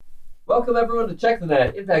Welcome everyone to Check the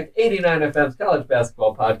Net, Impact 89 FM's college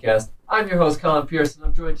basketball podcast. I'm your host, Colin Pearson.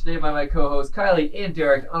 I'm joined today by my co-hosts, Kylee and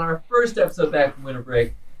Derrick, on our first episode back from winter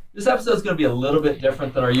break. This episode is going to be a little bit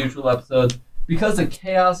different than our usual episodes. Because the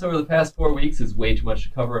chaos over the past 4 weeks is way too much to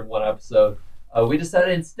cover in one episode, we decided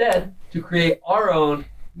instead to create our own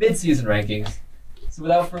mid-season rankings. So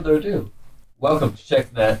without further ado, welcome to Check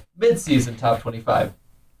the Net Mid-Season Top 25.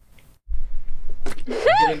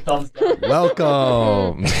 Getting thumbs down.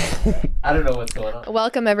 Welcome. I don't know what's going on.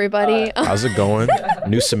 Welcome, everybody. How's it going?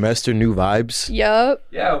 New semester, new vibes. Yep.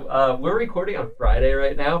 Yeah, we're recording on Friday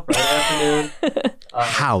right now, Friday afternoon.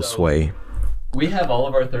 Houseway. We have all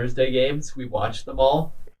of our Thursday games. We watched them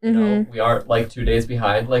all. You know, we aren't like 2 days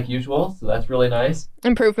behind like usual, so that's really nice.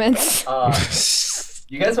 Improvements.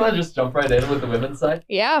 You guys want to just jump right in with the women's side?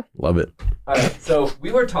 Yeah. Love it. All right, so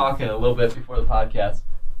we were talking a little bit before the podcast.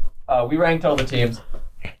 We ranked all the teams.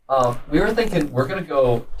 We were thinking we're going to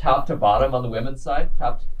go top to bottom on the women's side,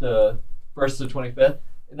 top to first to 25th.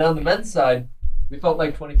 And on the men's side, we felt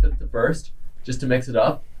like 25th to first, just to mix it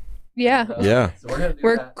up. Yeah. Yeah. So we're going to do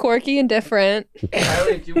We're that. quirky and different.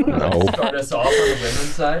 Kylee, do you want to start us off on the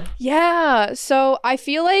women's side? Yeah. So I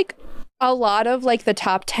feel like a lot of like the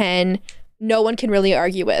top 10, no one can really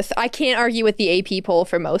argue with. I can't argue with the AP poll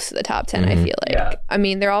for most of the top 10, I feel like. Yeah. I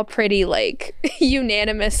mean, they're all pretty like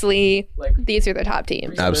unanimously, Like, these are the top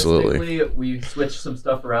teams. Absolutely. realistically, we switched some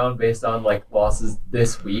stuff around based on like losses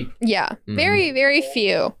this week. Yeah. Very, very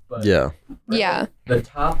few. But Yeah. Yeah. The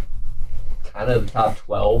top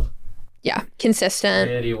 12 Yeah. Consistent.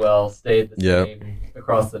 pretty well stayed the Yeah. same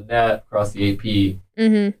across the net, across the AP.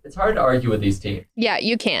 Mm-hmm. It's hard to argue with these teams. Yeah,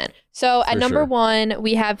 you can. So at For number sure. 1,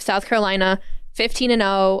 we have South Carolina,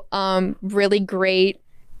 15-0. Really great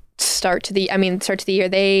start to the year.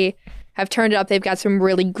 They have turned it up. They've got some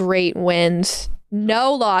really great wins.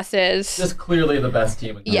 No losses. Just clearly the best team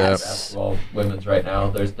in college Yes. basketball women's right now.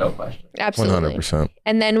 There's no question. Absolutely. 100%.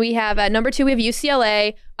 And then we have at number 2, we have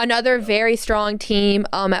UCLA, another very strong team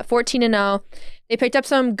at 14-0. They picked up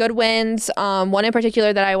some good wins. One in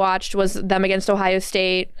particular that I watched was them against Ohio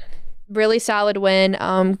State. Really solid win.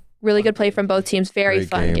 Really good play from both teams. Very Great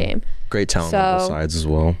fun game. Great talent on both So- sides as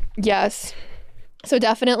well. Yes. So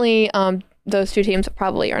definitely those two teams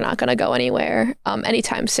probably are not going to go anywhere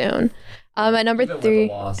anytime soon. At number Even with 3,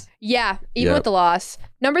 the loss. yeah, even Yep. with the loss.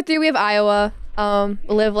 Number 3, we have Iowa.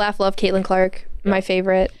 Live, laugh, love Caitlin Clark, my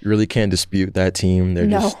favorite. You really can't dispute that team. They're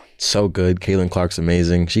just so good. Caitlin Clark's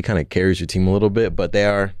amazing. She kind of carries your team a little bit, but they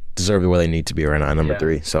are deserved where they need to be right now at number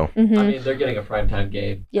 3. So, I mean, they're getting a primetime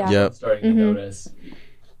game. Yeah. Yep. I'm starting to notice.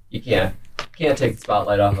 You can't take the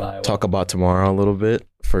spotlight off of Iowa. talk about tomorrow a little bit.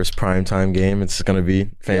 First primetime game. It's going to be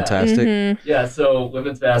fantastic. Yeah, so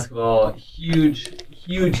women's basketball, huge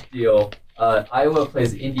deal. Iowa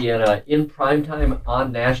plays Indiana in primetime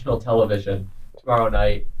on national television tomorrow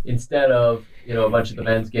night instead of, a bunch of the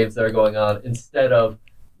men's games that are going on. Instead of,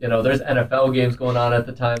 there's NFL games going on at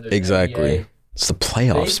the time. There's Exactly. NBA. It's the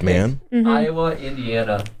playoffs, They man. picked Iowa,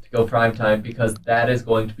 Indiana to go primetime because that is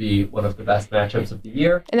going to be one of the best matchups of the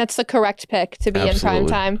year. And that's the correct pick to be Absolutely. in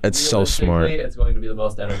prime time. It's so smart. Realistically, it's going to be the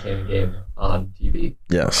most entertaining game on TV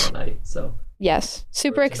Yes. tomorrow night. So Yes.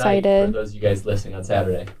 Super for tonight, excited. for those of you guys listening on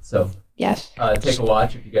Saturday. So Yes. take a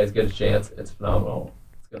watch if you guys get a chance. It's phenomenal.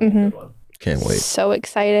 It's going to be a good one. Can't wait. So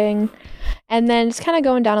exciting. And then just kind of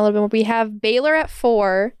going down a little bit more, we have Baylor at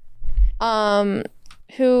 4,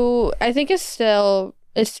 who I think is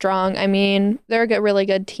strong. I mean, they're a really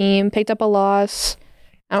good team. Picked up a loss.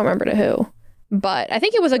 I don't remember to who, but I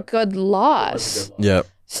think it was a good It loss. was a good one. Yep.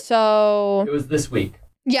 So It was this week.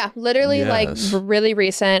 yeah, literally Yes. like really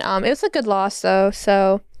recent. It was a good loss though,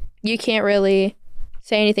 so you can't really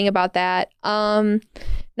say anything about that.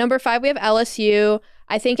 Number 5, we have LSU.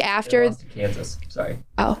 I think They after lost to Kansas. Sorry.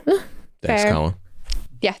 Thanks, Fair. Colin.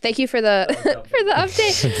 yeah, thank you for the for the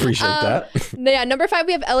update. Appreciate that. Yeah, number 5,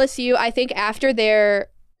 we have LSU. I think after their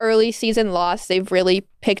early season loss, they've really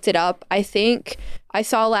picked it up. I think I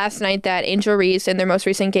saw last night that Angel Reese in their most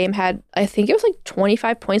recent game had, I think it was like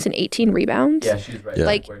 25 points and 18 rebounds. Yeah, she's right. Yeah.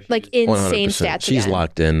 Like where she like is. insane 100%. stats. She's again.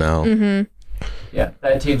 locked in now. Yeah,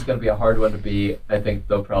 that team's going to be a hard one to beat. I think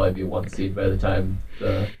they'll probably be 1 seed by the time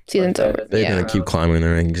the Season's over. They're Yeah. gonna keep climbing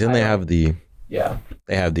their rankings, and they have the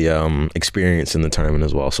experience in the tournament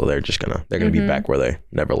as well. So they're gonna be back where they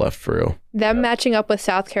never left for real. Them matching up with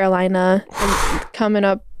South Carolina coming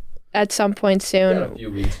up at some point Got a soon.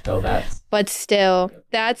 few weeks till that. But still,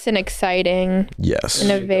 that's an exciting Yes.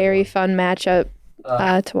 and a very fun matchup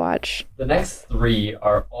to watch. The next 3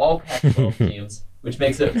 are all Pac-12 teams, which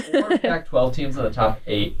makes it 4 Pac-12 teams in the top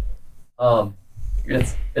 8.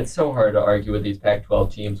 it's so hard to argue with these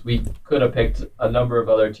Pac-12 teams. We could have picked a number of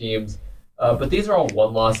other teams, but these are all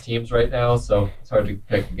one-loss teams right now, so it's hard to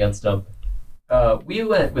pick against them. We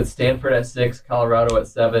went with Stanford at 6, Colorado at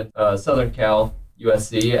 7, Southern Cal,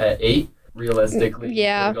 USC at 8. Realistically,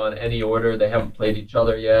 yeah, could have gone any order. They haven't played each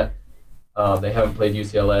other yet. They haven't played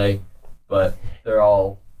UCLA, but they're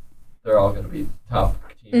all going to be top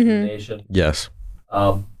teams in the nation. Yes.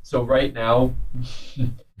 So right now,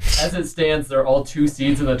 as it stands, they're all 2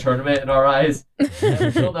 seeds in the tournament in our eyes.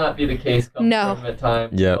 That will not be the case come tournament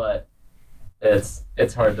time. Yep. But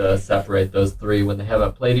it's hard to separate those 3 when they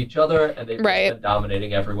haven't played each other and they've been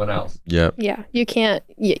dominating everyone else. Yep. Yeah, you can't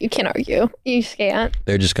argue. You just can't.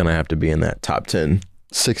 They're just gonna have to be in that top 10,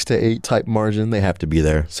 6 to 8 type margin. They have to be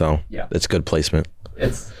there. So yeah, it's good placement.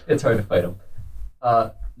 It's hard to fight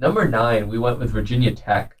them. Number 9, we went with Virginia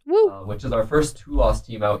Tech, which is our first 2-loss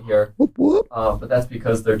team out here. Whoop, whoop. But that's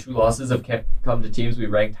because their 2 losses have come to teams we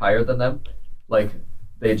ranked higher than them. Like,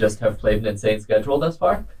 they just have played an insane schedule thus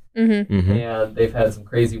far. And they've had some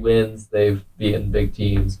crazy wins. They've beaten big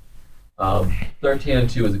teams.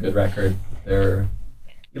 13-2 is a good record. They're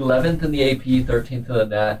 11th in the AP, 13th in the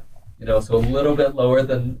NET. So a little bit lower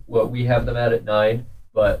than what we have them at 9,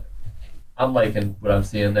 but I'm liking what I'm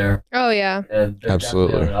seeing there. Oh yeah, and they're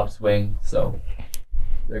absolutely on an upswing, so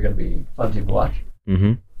they're going to be a fun team to watch.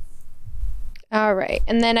 All right,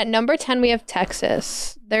 and then at number 10 we have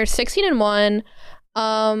Texas. They're 16-1.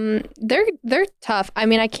 They're tough. I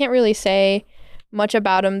mean, I can't really say much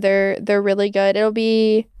about them. They're really good. It'll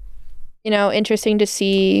be, interesting to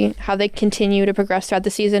see how they continue to progress throughout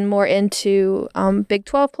the season, more into Big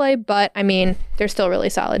 12 play. But I mean, they're still a really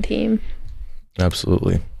solid team.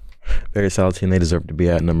 Absolutely, very solid team. They deserve to be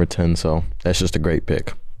at number 10. So that's just a great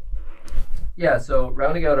pick. Yeah. So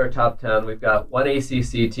rounding out our top 10, we've got 1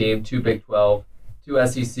 ACC team, 2 Big 12, 2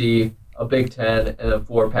 SEC, a Big 10, and then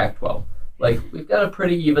 4 Pac-12. Like, we've got a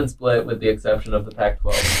pretty even split with the exception of the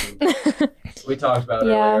Pac-12. We talked about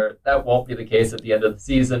earlier. That won't be the case at the end of the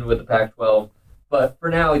season with the Pac-12. But for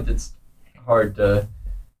now, it's hard to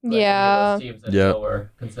put any of those teams in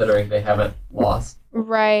lower, considering they haven't lost.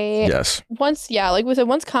 Right. Yes. Like we said,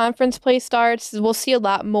 once conference play starts, we'll see a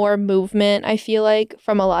lot more movement, I feel like,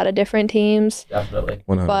 from a lot of different teams. Definitely.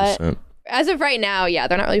 100%. But as of right now,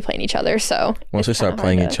 they're not really playing each other. So once they start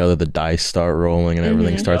playing each other, the dice start rolling and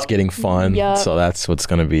everything starts getting fun. So that's what's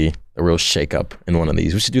going to be a real shakeup in one of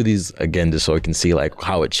these. We should do these again just so we can see like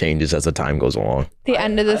how it changes as the time goes along. The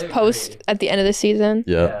end of this at the end of the season.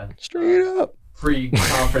 Yeah. Straight up.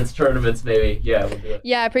 Pre-conference tournaments, maybe. Yeah, we'll do it.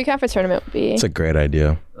 Yeah, pre-conference tournament would be. It's a great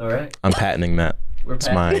idea. All right. I'm patenting that. It's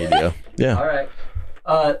my idea. Yeah. All right.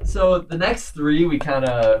 So the next 3, we're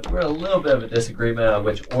a little bit of a disagreement on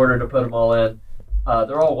which order to put them all in.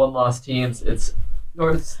 They're all 1-loss teams. It's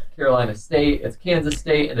North Carolina State, it's Kansas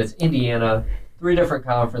State, and it's Indiana. 3 different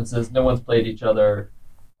conferences. No one's played each other.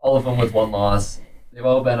 All of them with 1 loss. They've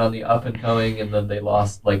all been on the up and coming, and then they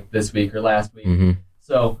lost like this week or last week.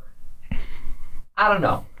 So I don't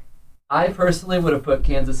know. I personally would have put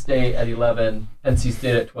Kansas State at 11, NC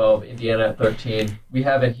State at 12, Indiana at 13. We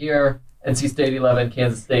have it here. NC State 11,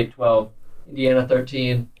 Kansas State 12, Indiana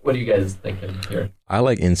 13. What are you guys thinking here? I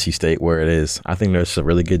like NC State where it is. I think there's a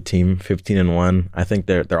really good team, 15-1. I think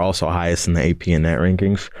they're also highest in the AP and NET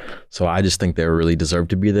rankings. So I just think they really deserve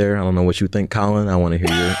to be there. I don't know what you think, Colin. I want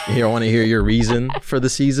to hear your reason for the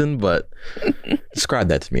season, but describe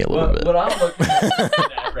that to me a little bit. What I'm looking at is the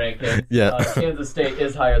NET rankings. Kansas State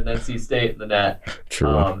is higher than NC State in the NET.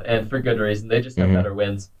 True. And for good reason. They just have better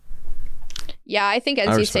wins. Yeah, I think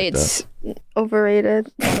NC State's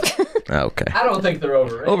overrated. Okay. I don't think they're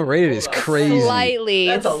overrated. Overrated is crazy. Slightly.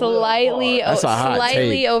 That's a hot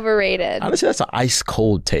take. Overrated. Honestly, that's an ice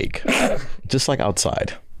cold take. Just like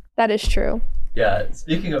outside. That is true. Yeah,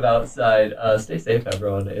 speaking of outside, stay safe,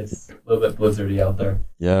 everyone. It's a little bit blizzardy out there.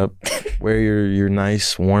 Yep. Wear your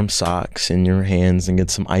nice warm socks in your hands and get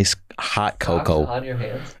some hot cocoa. Socks on your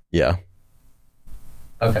hands? Yeah.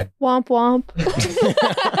 Okay. Womp womp.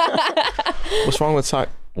 What's wrong with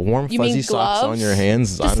warm fuzzy socks on your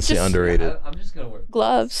hands is honestly underrated. I'm just gonna wear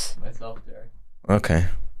gloves myself, Derrick. Okay.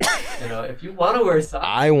 If you want to wear socks,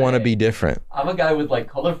 I want to be different. I'm a guy with like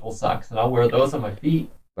colorful socks, and I'll wear those on my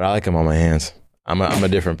feet. But I like them on my hands. I'm a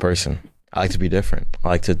different person. I like to be different. I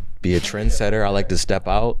like to be a trendsetter. I like to step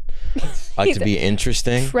out. I like to be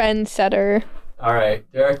interesting. Trendsetter. All right,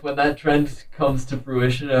 Derrick, when that trend comes to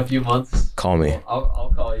fruition in a few months, call me.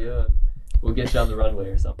 I'll call you and we'll get you on the runway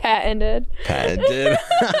or something. Patented.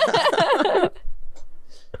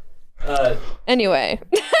 Anyway.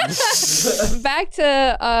 Back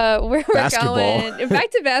to where we're Basketball. going.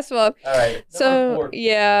 Back to basketball. All right. So 4.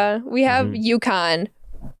 yeah, we have UConn,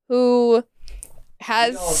 who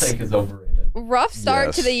has We all think is overrated. rough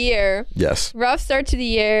start to Yes. the year. Yes. Rough start to the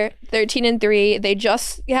year. 13-3. They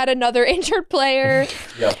just had another injured player.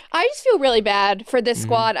 Yep. I just feel really bad for this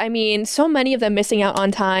squad. I mean, so many of them missing out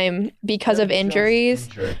on time because of They're just injuries.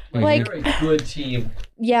 injured. Like- they're a good team, but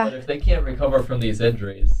Yeah, if they can't recover from these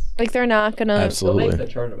injuries, like they're not gonna. they'll Absolutely. make the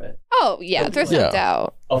tournament. Oh yeah, there's no Yeah.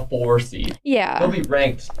 doubt. A 4 seed. Yeah, They'll be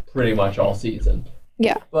ranked pretty much all season.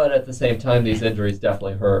 yeah. But at the same time, these injuries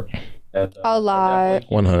definitely hurt. And, A lot.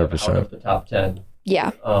 100%. Out of the top 10.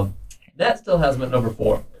 Yeah, That still has them at number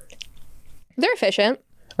 4. they're efficient.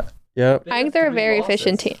 Yep. They I think have they're a 3 very losses.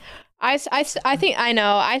 efficient team. I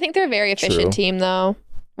think they're a very efficient True. team though.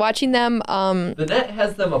 Watching them, The net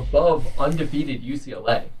has them above undefeated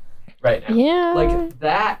UCLA right now. yeah. Like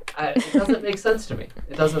that, it doesn't make sense to me.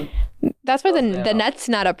 It doesn't. That's why the Yeah. Nets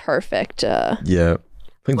not a perfect. Yeah.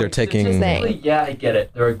 I think they're like, taking. statistically, yeah, I get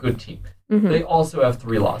it. They're a good team. Mhm. They also have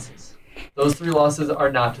 3 losses. Those 3 losses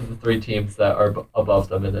are not to the 3 teams that are above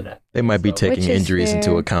them in the net. They might be So- taking Which is injuries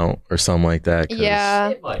into fair. account or something like that. 'cause- Yeah.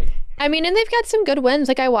 It might. I mean, and they've got some good wins.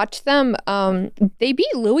 Like I watched them. They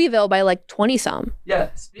beat Louisville by like 20 some. Yeah.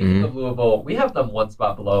 Speaking of Louisville, we have them 1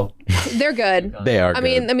 spot below. They're good. They are. I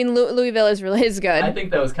mean, Louisville is I good.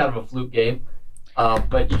 think that was kind of a fluke game,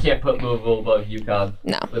 but you can't put Louisville above UConn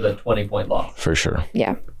No, with a 20-point loss. for sure.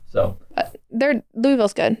 yeah, So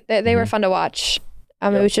Louisville's good. They were fun to watch.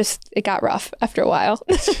 It Yep. was just it got rough after a while.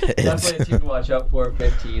 definitely a team to watch out for.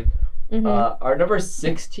 15. Mhm. Our number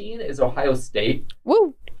 16 is Ohio State.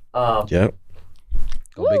 Woo, Yep.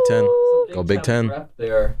 Go Big Ten. Woo! Go Big Ten. Rep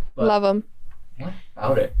there, but Love them. what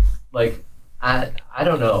about it? Like, I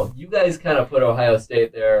don't know. You guys kind of put Ohio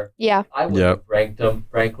State there. Yeah. I would Yep. have ranked them,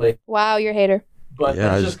 frankly, Wow, you're a hater. but Yeah,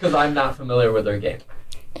 that's I just because I'm not familiar with their game.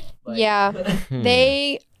 Like, Yeah.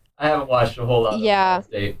 They I haven't watched a whole lot of Yeah. Ohio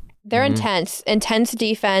State. they're Mhm. intense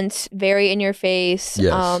defense, very in your face.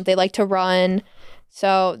 Yes. They like to run,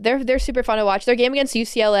 so they're super fun to watch. Their game against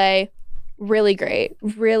UCLA, really great,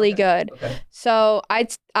 really good. Okay. So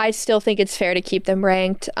I still think it's fair to keep them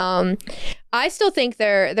ranked. I still think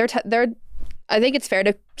they're I think it's fair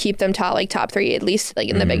to keep them top 3 at least like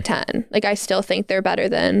in the Big Ten. Like I still think they're better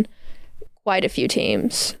than quite a few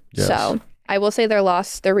teams. Yes. So I will say their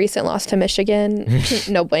recent loss to Michigan,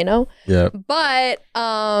 no bueno. Yep. But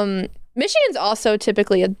Michigan's also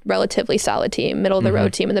typically a relatively solid team, middle of the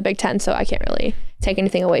road team in the Big Ten. So I can't really take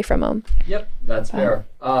anything away from them. Yep, that's fair.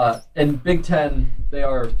 And Big Ten, they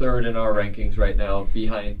are 3rd in our rankings right now,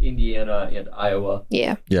 behind Indiana and Iowa.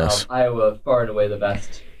 Yeah. Yes. Iowa far and away the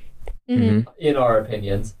best Mm-hmm. in our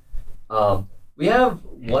opinions. We have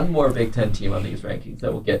one more Big Ten team on these rankings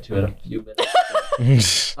that we'll get to in a few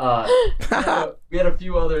minutes. We had a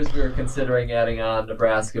few others we were considering adding on: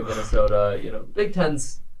 Nebraska, Minnesota. You know, Big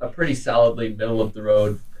Ten's a pretty solidly middle of the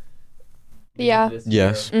road. league Yeah. this year.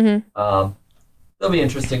 Yes. Mm-hmm. They'll be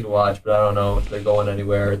interesting to watch, but I don't know if they're going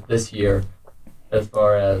anywhere this year, as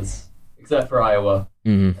far as except for Iowa,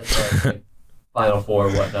 Mhm. as far as like, Final Four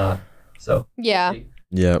and whatnot. So Yeah. see.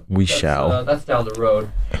 Yep. We That's, shall. That's down the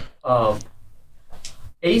road.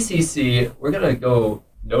 ACC, we're gonna go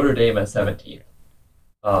Notre Dame at 17.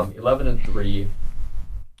 11-3.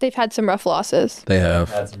 They've had some rough losses. They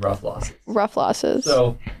have. Had some rough losses. Rough losses.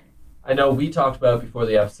 So I know we talked about before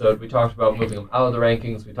the episode. We talked about moving them out of the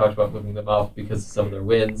rankings. We talked about moving them up because of some of their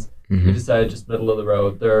wins. We Mhm. decided just middle of the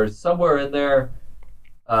road. They're somewhere in there,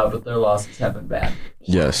 but their losses have been bad.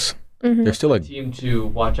 Yes. Mhm. They're still A like. team to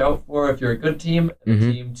watch out for if you're a good team, and Mhm.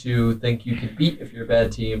 a team to think you can beat if you're a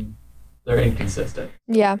bad team. They're inconsistent.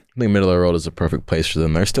 Yeah. I think middle of the road is a perfect place for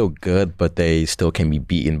them. They're still good, but they still can be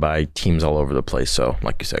beaten by teams all over the place. So,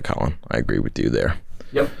 like you said, Colin, I agree with you there.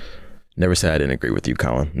 Yep. Never said I didn't agree with you,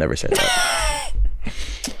 Colin. Never said that.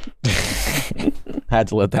 Had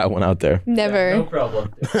to let that one out there. Yeah, no Never.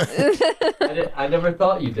 problem. I never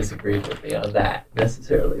thought you disagreed with me on that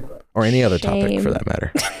necessarily, but Or any other topic Shame. for that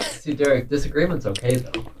matter. see, Derrick, disagreement's okay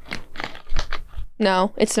though.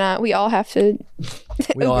 No, it's not. We all have to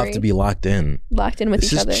We all have agree. to be locked in. Locked in with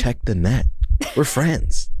This each is other. check the net. We're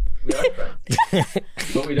friends. We are friends,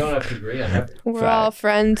 but we don't have to agree on everything. We're all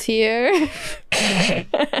friends here.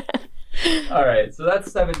 All right, so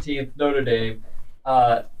that's 17th, Notre Dame.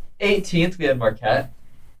 18th, we had Marquette,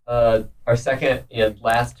 our second and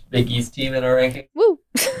last Big East team in our ranking. Woo.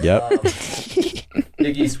 Yep.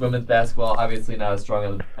 Big East women's basketball, obviously not as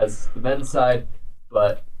strong as the men's side,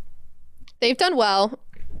 but They've done well.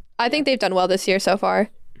 I think they've done well this year so far.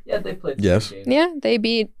 yeah, they played some Yes. good games. Yeah, they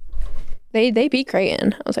beat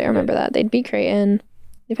Creighton. I was like, I remember that. They beat Creighton.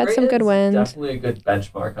 They've had some good Creighton's wins. Definitely a good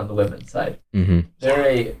benchmark on the women's side. Mm-hmm. They're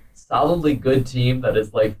a solidly good team that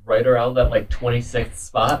is like right around that like 26th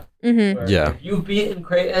spot. Mm-hmm. Where Yeah. If you've beaten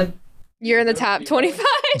Creighton, You're in the top 25.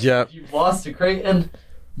 Yeah. if you've lost to Creighton,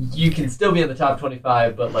 you can still be in the top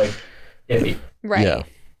 25, but like iffy. Right.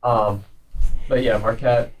 Yeah. But yeah,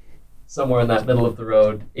 Marquette, somewhere in that middle of the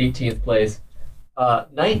road, 18th place.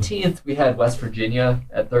 19th, we had West Virginia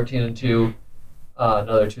at 13-2,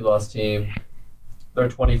 another 2-loss team. They're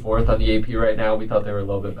 24th on the AP right now. We thought they were a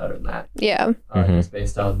little bit better than that, Yeah. just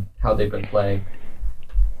based on how they've been playing.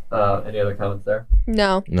 Any other comments there?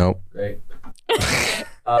 No. Nope. Great.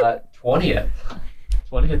 20th.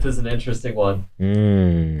 20th is an interesting one.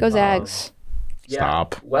 Go Zags. Yeah,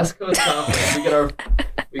 Stop. West Coast Conference.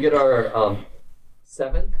 we get our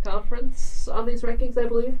 7th conference on these rankings, I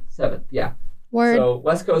believe. 7th, yeah. Word. So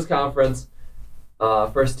West Coast Conference,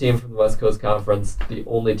 first team from the West Coast Conference, the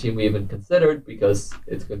only team we even considered because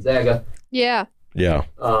it's Gonzaga. Yeah. Yeah.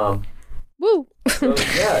 Woo. So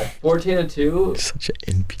yeah, 14-2. Such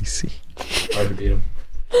an NPC. Hard to beat them.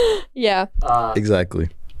 Yeah. Exactly.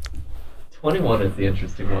 21 is the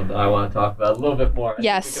interesting one that I want to talk about a little bit more. I think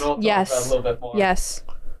Yes. we can all talk Yes. about it a little bit more. Yes.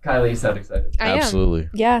 Kylie, you sound excited. I am. Absolutely.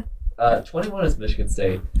 Yeah. 21 is Michigan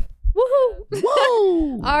State. Woohoo.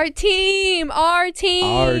 Whoa. Our team. Our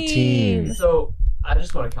team. So I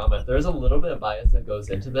just want to comment. There's a little bit of bias that goes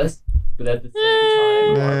into this, but at the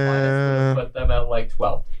same time, our bias would put them at like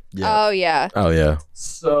 12. Yeah. Oh, yeah. Oh yeah.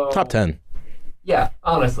 So Top 10. Yeah,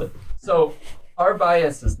 honestly. So our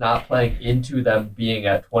bias is not playing into them being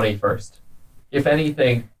at 21st. If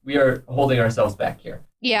anything, we are holding ourselves back here.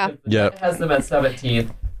 Yeah. If the Yep. net has them at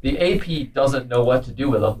 17th. The AP doesn't know what to do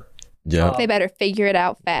with them. Yeah. They better figure it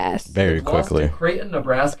out fast. Very They lost quickly. to Creighton,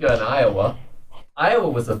 Nebraska, and Iowa. Iowa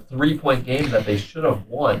was a 3-point game that they should have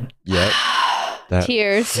won. Yep. That,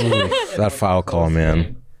 Tears. Ooh, It that was a foul call, close man.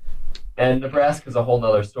 game. And Nebraska's a whole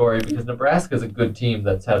nother story because Nebraska's a good team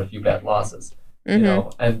that's had a few bad losses. You Mm-hmm. know,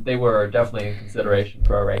 and they were definitely in consideration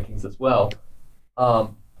for our rankings as well.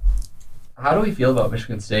 How do we feel about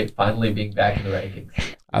Michigan State finally being back in the rankings?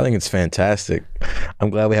 I think it's fantastic. I'm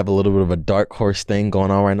glad we have a little bit of a dark horse thing going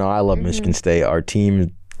on right now. I love Michigan State. Our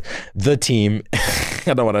team, the team,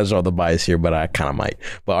 I don't want to draw the bias here, but I kind of might.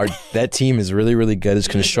 But that team is really, really good. It's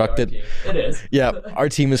constructed. It is. Yeah, our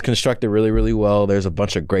team is constructed really, really well. There's a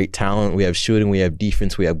bunch of great talent. We have shooting, we have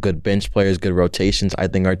defense, we have good bench players, good rotations. I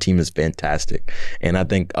think our team is fantastic. And I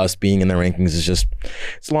think us being in the rankings is just,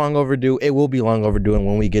 it's long overdue. It will be long overdue. And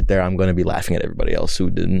when we get there, I'm going to be laughing at everybody else who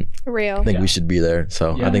didn't Real. think we should be there.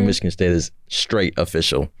 So Yeah. I think Michigan State is straight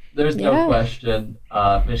official. There's no Yeah. question.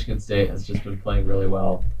 Michigan State has just been playing really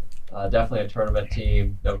well. Definitely a tournament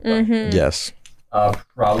team. No question. Mm-hmm. Yes.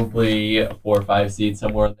 Probably a 4 or 5 seed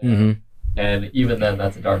somewhere in there. Mm-hmm. And even then,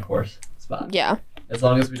 that's a dark horse spot. Yeah. As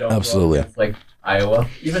long as we don't Absolutely. go up against like Iowa,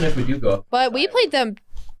 even if we do go up. But we played them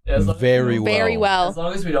as long as we Very don't- well. very As well.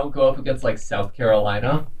 long as we don't go up against like South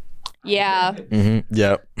Carolina. Yeah. Mm-hmm.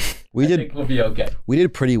 Yeah. I think we'll be okay. We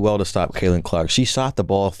did pretty well to stop Kaylin Clark. She shot the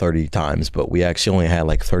ball 30 times, but we actually only had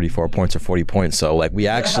like 34 points or 40 points. So like we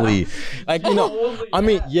actually, like, you know, Holy I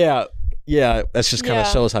mean, yeah, that's just kind of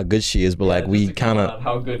Yeah. shows how good she is. But like just we to kind comment of, on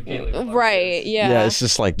how good Kylee Clark Right. is. Yeah. it's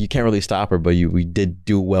just like you can't really stop her, but we did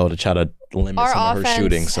do well to try to limit Our some of her offense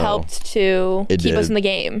shooting. So helped to It keep us did. in the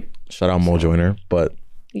game. shout out Mo Joyner, but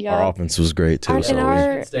Yeah. our offense was great too. Our- So and we- our-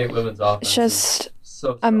 Michigan State women's offense. It's is just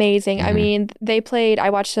so strong. amazing. I Mhm. mean, I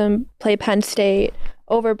watched them play Penn State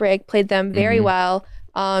over break, played them very Mhm. well.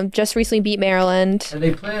 Just recently beat Maryland. And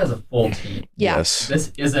they play as a full team. Yeah. Yes.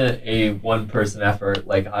 This isn't a one-person effort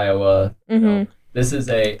like Iowa. You know. Mm-hmm. This is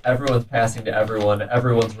everyone's passing to everyone.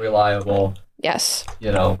 Everyone's reliable. Yes.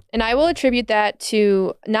 You know. And I will attribute that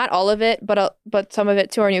to not all of it, but some of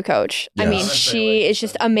it to our new coach. I Yes. mean, she is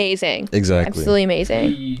just amazing. Exactly. Absolutely amazing.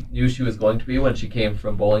 We knew she was going to be when she came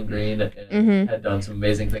from Bowling Green and Mhm. had done some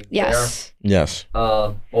amazing things Yes. Yes.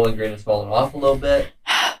 there. Bowling Green has fallen off a little bit.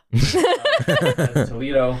 And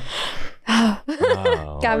Toledo. Wow.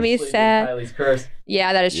 Got me Partially sad. Kylie's curse.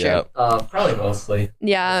 Yeah, that is true. Yep. Probably mostly.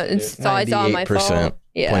 Yeah, it's all my 98%. fault.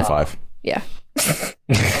 Yeah. 25. Yeah.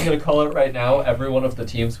 I'm gonna call it right now. Every one of the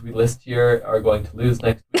teams we list here are going to lose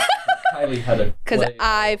next week. Kylie had a Because play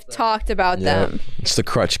I've that- talked about Yeah. them. It's the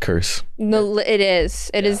crutch curse. No, it is.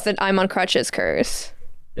 It is Yeah. the I'm on crutches curse.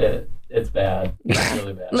 It's bad. It's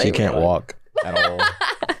really bad. Like- She can't walk at all.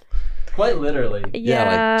 Quite literally.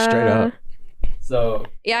 Yeah, like, straight up. So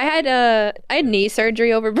Yeah, I had knee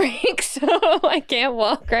surgery over break, so I can't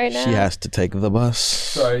walk right now. She has to take the bus.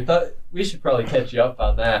 sorry. Thought we should probably catch you up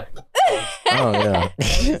on that. Oh yeah.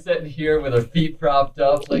 She's sitting here with her feet propped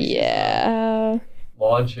up. Like Yeah.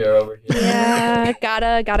 lawn chair over here. Yeah,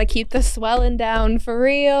 gotta keep the swelling down for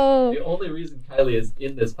real. The only reason Kylie is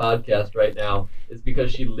in this podcast right now is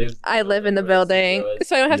because she lives. I live in the building,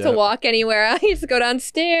 so I don't have to Yep. walk anywhere. I just go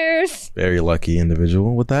downstairs. Very lucky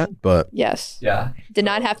individual with that, but Yes. Yeah. Did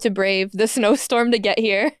not have to brave the snowstorm to get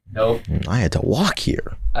here. Nope. I had to walk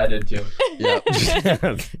here. I did too. Yep.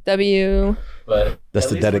 W. But That's at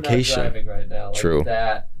the least we're not dedication. driving right now. Like True.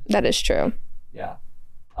 That. That is true. Yeah.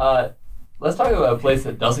 Let's talk about a place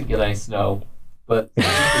that doesn't get any snow, but is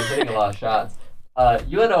hitting a lot of shots.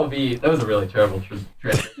 UNLV, that was a really terrible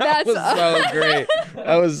transition. That's so great.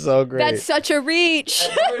 That was so great. That's such a reach.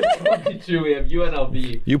 At number 22, we have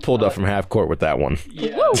UNLV. You pulled up from half court with that one.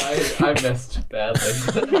 Yeah, I missed badly.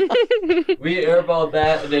 We airballed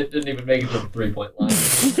that, and it didn't even make it to the 3-point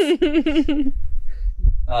line.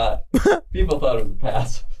 People thought it was a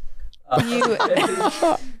pass.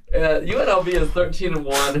 UNLV is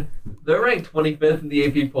 13-1. They're ranked 25th in the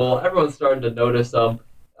AP poll. Everyone's starting to notice them.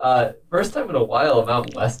 First time in a while, a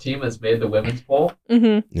Mountain West team has made the women's poll.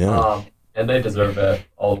 Mm-hmm. Yeah. And they deserve it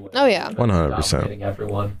all the way. Oh, yeah. 100%. Dominating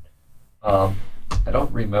everyone. I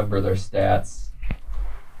don't remember their stats.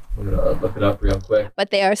 I'm going to look it up real quick. But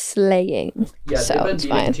they are slaying. Yeah, So they've been it's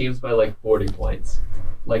beating fine. teams by like 40 points.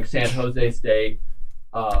 Like San Jose State,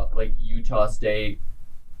 like Utah State.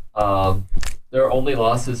 Their only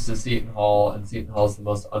losses to Seton Hall, and Seton Hall is the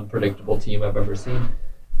most unpredictable team I've ever seen.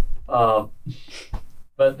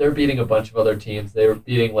 But they're beating a bunch of other teams. They're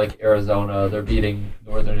beating like Arizona. They're beating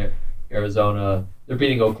Northern Arizona. They're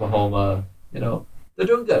beating Oklahoma. They're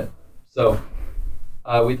doing good. So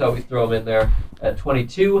we thought we'd throw them in there at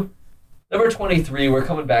 22. Number 23, we're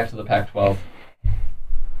coming back to the Pac-12.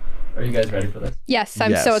 Are you guys ready for this? Yes,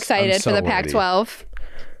 I'm Yes, so I'm excited for so the ready. Pac-12.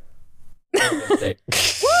 Oregon State.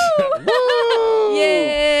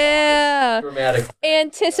 Yeah. Dramatic.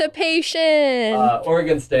 Anticipation.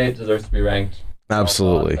 Oregon State deserves to be ranked.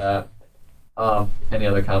 Absolutely. That. Any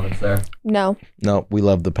other comments there? No. No, we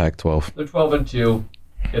love the Pac-12. They're 12-2.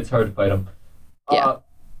 It's hard to fight them. Yeah.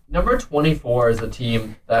 Number 24 is a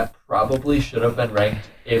team that probably should have been ranked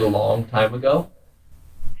a long time ago.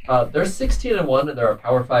 They're 16-1 and they're a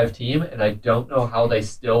Power 5 team, and I don't know how they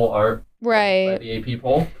still aren't Right. by the AP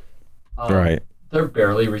poll. Right. They're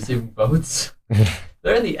barely receiving votes.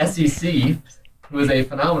 They're in the SEC, who is a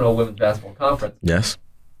phenomenal women's basketball conference, Yes.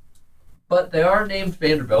 but they are named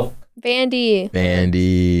Vanderbilt. Vandy.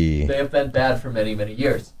 Vandy. They have been bad for many, many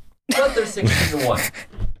years. But they're 16-1.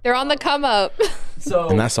 They're on the come up. So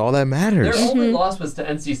And that's all that their matters. only loss was to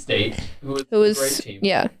NC State, who is Who a is great team.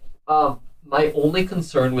 yeah. My only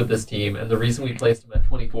concern with this team, and the reason we placed them at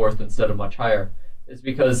 24th instead of much higher, is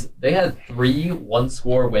because they had 3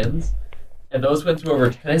 one-score wins, and those wins were over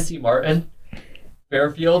Tennessee Martin,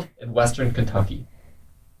 Fairfield, and Western Kentucky.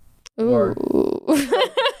 Or- Ooh.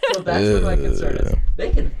 So that's what my concern is. They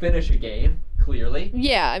can finish a game, clearly,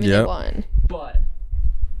 Yeah, I mean Yep. they won. but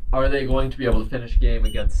are they going to be able to finish a game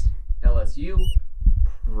against LSU?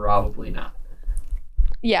 Probably not.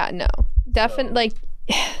 Yeah, no. Definitely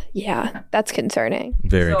yeah, that's concerning.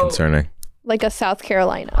 Very So- concerning. Like a South I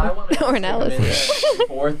Carolina want to or an LSU.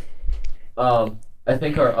 fourth. I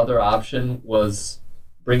think our other option was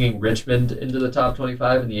bringing Richmond into the top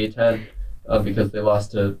 25 in the A10 because they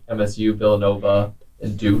lost to MSU, Villanova,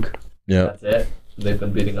 and Duke. Yeah. That's it. They've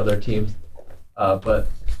been beating other teams.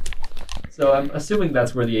 So I'm assuming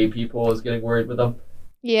that's where the AP poll is getting worried with them.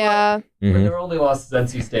 Yeah, When Hmm. their only loss is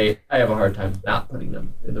NC State, I have a hard time not putting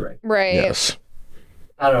them in the rank. right. Yes.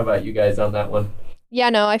 I don't know about you guys on that one. Yeah,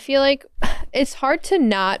 no, I feel like it's hard to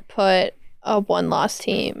not put a one-loss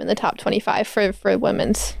team in the top 25 for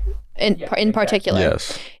women's in Yeah, in exactly. particular.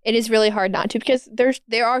 Yes. It is really hard not to because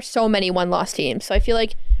there are so many one-loss teams. So I feel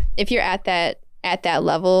like if you're at that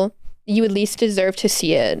level, you at least deserve to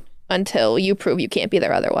see it until you prove you can't be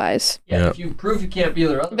there otherwise. Yeah, Yeah. if you prove you can't be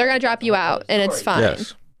their other, They're gonna drop you out, and it's fine.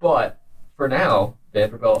 Yes. But for now,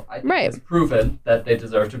 Vanderbilt, I think, Right. has proven that they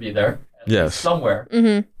deserve to be there. At least Yes. somewhere,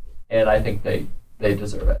 Mm-hmm. and I think they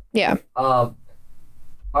deserve it. Yeah.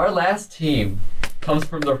 Our last team comes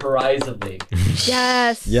from the Horizon League.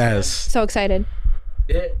 Yes. Yes. So excited.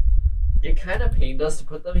 It kind of pained us to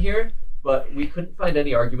put them here, but we couldn't find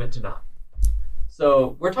any argument to not.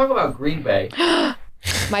 So we're talking about Green Bay,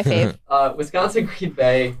 My fave. Wisconsin Green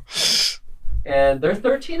Bay, and they're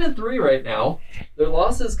 13-3 right now. Their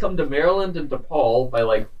losses come to Maryland and DePaul by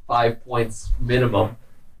like 5 points minimum,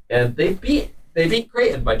 and they beat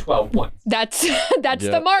Creighton by 12 points. That's Yep. the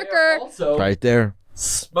They're marker. also Right there.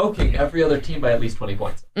 smoking every other team by at least 20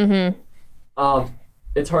 points. Mm-hmm.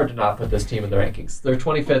 It's hard to not put this team in the rankings. They're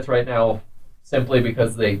 25th right now, simply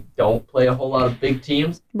because they don't play a whole lot of big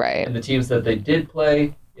teams. Right. And the teams that they did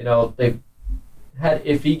play, they've had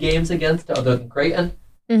iffy games against other than Creighton.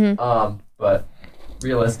 But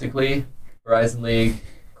realistically, Verizon League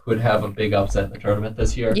could have a big upset in the tournament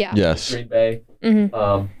this year. Yeah. Yes. Green Bay.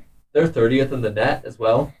 They're 30th in the net as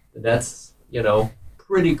well. The net's,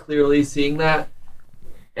 pretty clearly seeing that.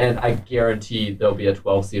 And I guarantee they'll be a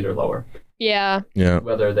 12 seed or lower. Yeah.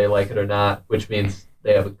 Whether they like it or not, which means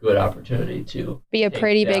they have a good opportunity to be a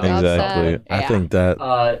pretty big upset. Exactly. Yeah. I think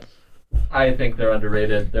that I think they're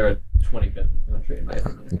underrated. They're 25th in the country in my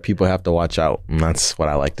opinion. people have to watch out, and that's what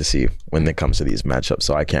I like to see when it comes to these matchups.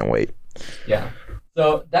 So I can't wait. Yeah.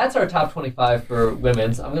 So that's our top 25 for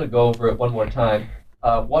women's. I'm going to go over it one more time.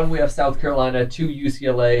 1, we have South Carolina. 2,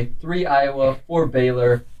 UCLA. 3, Iowa. 4,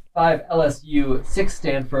 Baylor. 5, LSU. 6,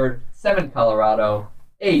 Stanford. 7, Colorado.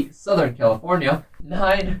 8, Southern California.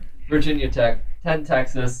 9, Virginia Tech. 10,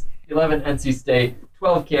 Texas. 11, NC State.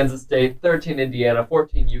 12, Kansas State. 13, Indiana.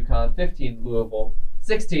 14, UConn. 15, Louisville.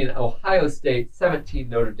 16, Ohio State. 17,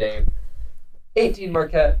 Notre Dame. 18,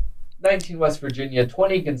 Marquette. 19, West Virginia.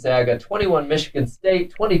 20, Gonzaga. 21, Michigan State.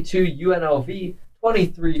 22, UNLV.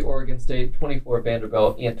 23, Oregon State. 24,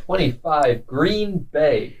 Vanderbilt. And 25, Green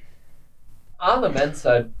Bay. On the men's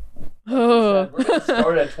side, we're going to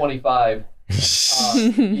start at 25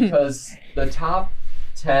 because the top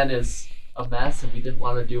 10 is a mess and we didn't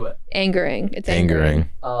want to do it. Angering. It's Angering.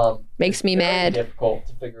 Makes me mad. It's difficult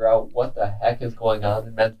to figure out what the heck is going on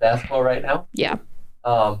in men's basketball right now. Yeah.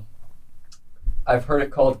 I've heard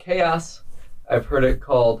it called chaos. I've heard it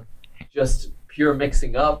called just pure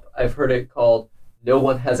mixing up. I've heard it called no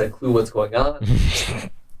one has a clue what's going on.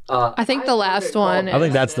 I think the last one. I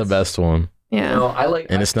think that's the best one. Yeah.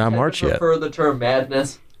 And it's not March yet. I prefer the term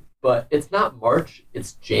madness, but it's not March.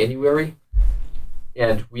 It's January,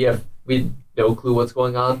 and we no clue what's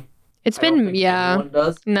going on. It's I don't been think yeah. anyone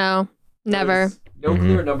does. No, never. There's no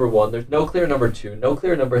clear number 1. There's no clear number 2. No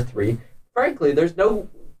clear number 3. Frankly, there's no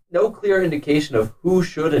clear indication of who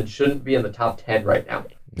should and shouldn't be in the top 10 right now.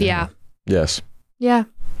 Yeah. Yes. Yeah.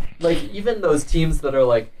 Like even those teams that are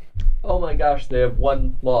like, oh my gosh, they have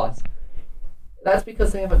 1 loss. That's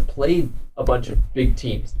because they haven't played a bunch of big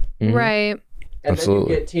teams. Mhm. Right. And Absolutely.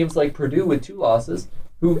 then you get teams like Purdue with 2 losses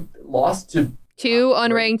who lost to 2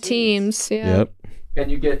 unranked teams. Yeah. Yep.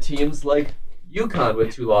 And you get teams like UConn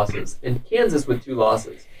with 2 losses, and Kansas with 2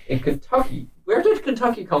 losses, and Kentucky. Where did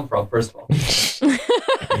Kentucky come from, first of all?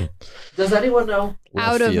 Does anyone know?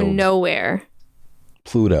 Out of nowhere.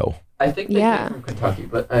 Pluto. I think they came from Kentucky,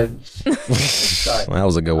 but I'm sorry. That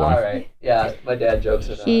was a good one. All right. Yeah, my dad jokes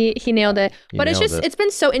are not. He nailed it. But nailed it. It's been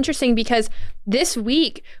so interesting because this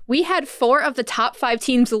week we had 4 of the top 5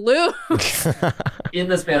 teams lose In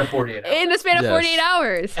the span of 48 hours. in the span of Yes. 48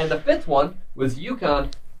 hours. And the 5th one was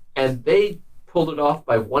UConn, and they pulled it off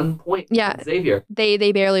by 1 point. Yeah. Xavier.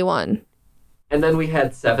 They barely won. And then we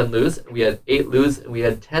had 7 lose, and we had 8 lose, and we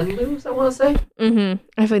had 10 lose, I want to say.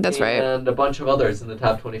 I think that's right. And a bunch of others in the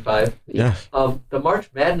top 25. Yeah. The March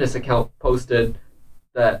Madness account posted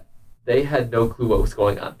that they had no clue what was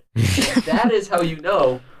going on. And that is how you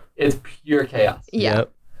know it's pure chaos. Yeah.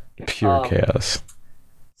 Yep. Pure chaos.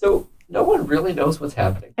 So no one really knows what's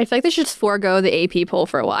happening. I feel like they should just forego the AP poll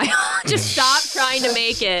for a while. Just stop trying to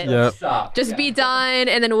make it. Yep. Stop. Just be done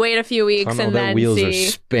and then wait a few weeks I know and their then wheels are see.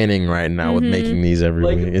 spinning right now with making these every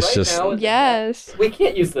Like, week. It's right just now, Yes. we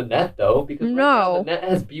can't use the net though because right now the net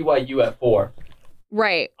has BYU at 4.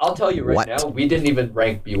 Right. I'll tell you right What? now, we didn't even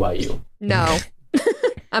rank BYU. No.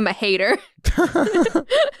 I'm a hater. I'm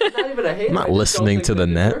not even a hater. I'm not I just listening don't to think the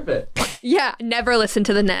they net. deserve it. Yeah. Never listen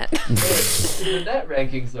to the net. The net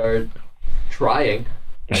rankings are trying.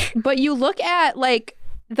 But you look at like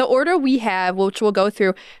the order we have, which we'll go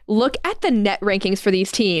through, look at the net rankings for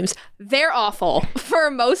these teams. They're awful. For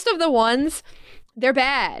most of the ones, they're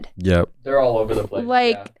bad. Yep. They're all over the place.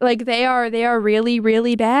 Yeah. Like they are really,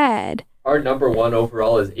 really bad. Our number 1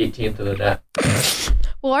 overall is 18th in the net.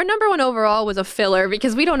 Well, our number 1 overall was a filler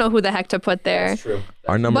because we don't know who the heck to put there. That's true.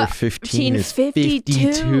 Our number But 15 is 52.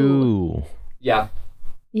 52. Yeah.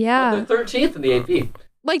 Yeah. They're 13th in the AP.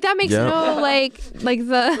 Like that makes Yeah. no like the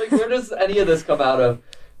Like, where does any of this come out of?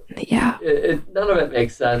 yeah. None of it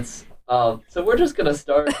makes sense. So we're just going to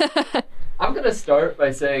start. I'm going to start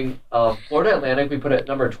by saying Florida Atlantic, we put at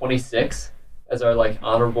number 26 as our, like,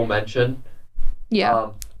 honorable mention.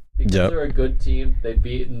 Yeah. Because Yep. they're a good team. They've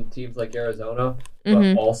beaten teams like Arizona,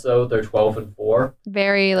 but also they're 12-4.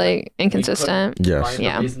 Very like inconsistent. Yes. Find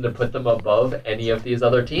Yeah. a reason to put them above any of these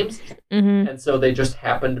other teams. And so they just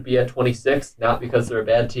happen to be at 26, not because they're a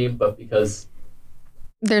bad team, but because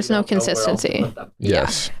There's you no don't know where else to consistency. put them.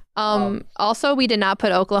 Yes. Also, we did not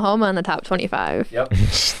put Oklahoma in the top 25. Yep.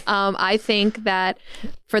 I think that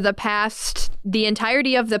for the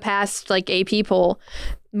entirety of the past like AP poll,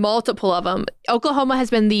 multiple of them, Oklahoma has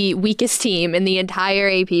been the weakest team in the entire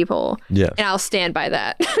AP poll. Yes. And I'll stand by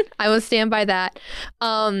that. I will stand by that.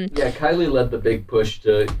 Yeah, Kylee led the big push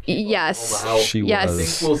to keep Yes. Oklahoma out. She Yes. I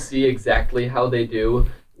was. think we'll see exactly how they do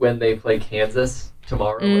when they play Kansas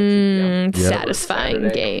tomorrow at 2 p.m. Yeah. Satisfying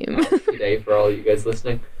Saturday. game. Today for all you guys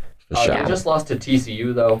listening. For sure. They just lost to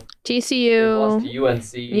TCU though. They lost TCU, to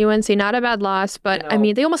UNC. UNC, not a bad loss, but I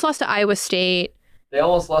mean, they almost lost to Iowa State. They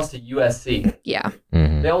almost lost to USC. Yeah.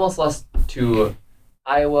 Mhm. They almost lost to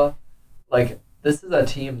Iowa. Like, this is a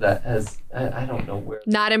team that has, I don't know where.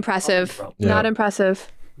 Not impressive. From. Yeah. Not impressive.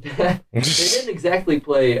 They didn't exactly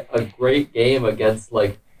play a great game against,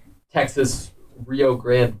 like, Texas Rio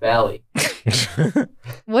Grande Valley.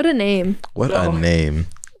 What a name. What So- a name.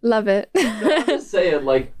 Love it. So I'm just saying,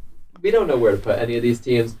 like, we don't know where to put any of these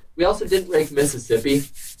teams. We also didn't rank Mississippi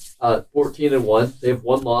 14-1. They have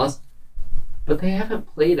one loss, but they haven't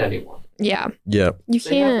played anyone. Yeah. Yeah. You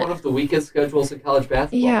They have one can't. of the weakest schedules in college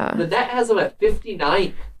basketball. Yeah. The net has them at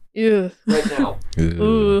 59 Ew. right now.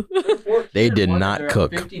 Ooh. They're They did 14-1, not they're at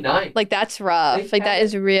cook. 59. Like, that's rough. They Like, that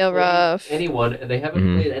is real played rough. Anyone, and they haven't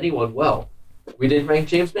Mhm. played anyone well. We didn't rank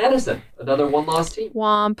James Madison, another one-loss team.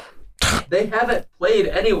 Womp. They haven't played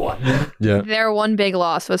anyone. Yeah. Their one big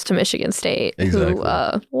loss was to Michigan State. Exactly. Who,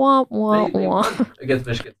 womp, womp, They womp. won against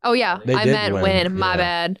Michigan. Oh, yeah. They I did meant win, win. My yeah.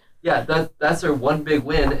 bad. Yeah, that's their one big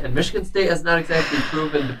win, and Michigan State has not exactly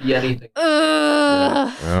proven to be anything,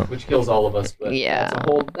 Ugh. Yeah. which kills all of us. But Yeah.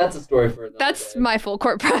 that's a story for another That's day. my full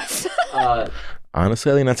court press.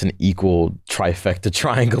 Honestly, I think that's an equal trifecta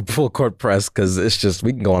triangle full court press because it's just,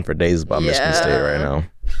 we can go on for days about Michigan State Yeah. right now.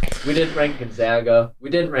 We didn't rank Gonzaga. We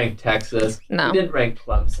didn't rank Texas. No. We didn't rank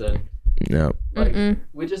Clemson. Yeah. Like, Mm-mm.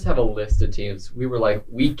 we just have a list of teams. We were like,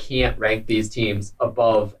 we can't rank these teams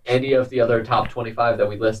above any of the other top 25 that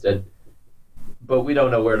we listed. But we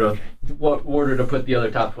don't know what order to put the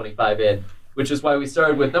other top 25 in, which is why we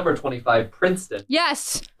started with number 25, Princeton,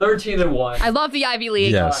 Yes. 13-1. I love the Ivy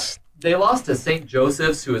League. Yes. They lost to St.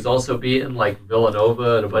 Joseph's, who has also beaten like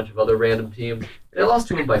Villanova and a bunch of other random teams. They lost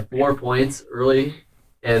to them by 4 points early,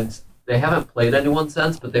 and they haven't played anyone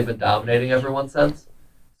since, but they've been dominating everyone since.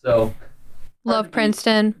 So Love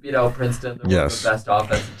Princeton. beat out Princeton. They're one Yes. of the best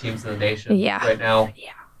offensive teams in the nation Yeah. right now.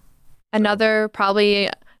 Another, probably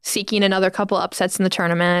seeking another couple upsets in the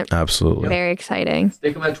tournament. Absolutely. Very exciting.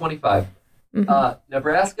 Stick them at 25. Mhm.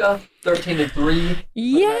 Nebraska, 13-3.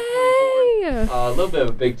 Yay! A little bit of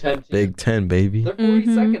a Big Ten team. Big Ten, baby. They're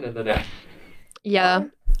 42nd in the net. Yeah.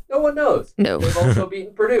 No one knows. No. They've also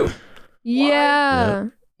beaten Purdue. Yeah.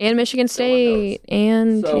 And Michigan State.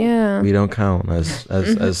 And So- yeah. We don't count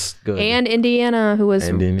as good. And Indiana, who was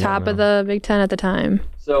And Indiana. top of the Big Ten at the time.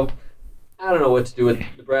 So, I don't know what to do with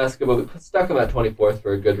Nebraska, but we stuck them at 24th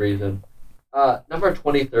for a good reason. Number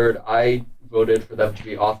 23rd, I voted for them to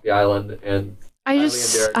be off the island, and I Kylee and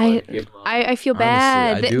just, Derrick wanted to keep them on. I feel Honestly,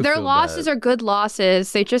 bad. I do Their feel losses bad. are good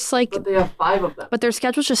losses. They just like, But they have 5 of them. but their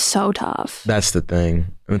schedule's just so tough. That's the thing.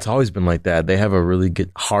 And it's always been like that. They have a really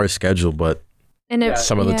good, hard schedule, but And Yeah. it,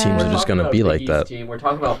 some of the teams We're are just talking going to about be a like Big that. East team. We're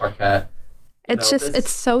talking about Marquette. You It's know, just, this-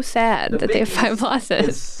 it's so sad the that they have Big 5 East losses.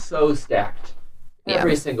 is so stacked Yeah.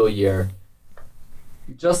 every single year.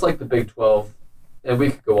 Just like the Big 12, and we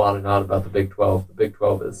could go on and on about the Big 12. The Big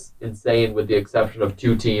 12 is insane with the exception of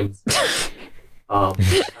 2 teams. I'm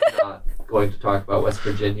not going to talk about West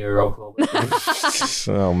Virginia or Oklahoma.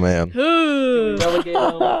 Oh, man. Should we relegate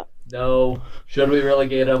them? No. Should we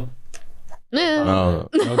relegate them? No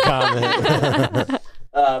comment.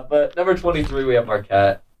 But number 23, we have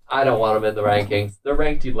Marquette. I don't want them in the rankings. They're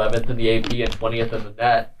ranked 11th in the AP and 20th in the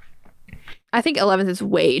net. I think 11th is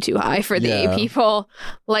way too high for the Yeah. AP poll.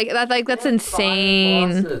 Like that's They have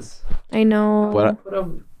insane. 5 losses. I know. But Put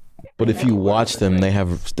 'em- But if you watch them,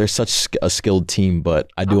 they're such a skilled team. But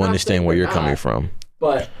I I'm do not understand saying where they're you're coming not. from.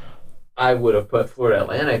 But I would have put Florida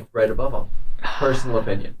Atlantic right above them. Personal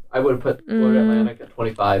opinion. I would have put Florida Atlantic at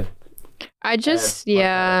 25. I just, and Marquette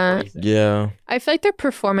at yeah. 26. Yeah. I feel like their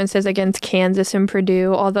performances against Kansas and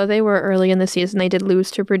Purdue, although they were early in the season, they did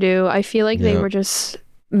lose to Purdue. I feel like they Yeah. were just,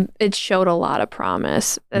 it showed a lot of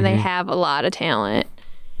promise and they Mhm. have a lot of talent.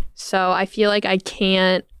 So I feel like I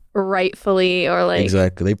can't rightfully or like,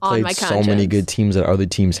 Exactly. They on played my so many conscience. good teams that other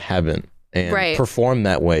teams haven't. And Right. performed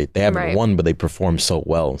that way. They haven't Right. won, but they performed so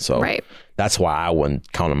well. So right. that's why I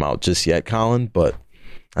wouldn't count them out just yet, Colin. But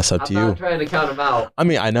that's up to I'm you. not trying to count them out. I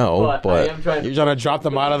mean, I know, But I but am trying to- you're trying to drop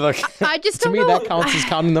them out of the. I just To don't me, know. that counts as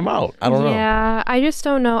counting them out. I don't know. Yeah, I just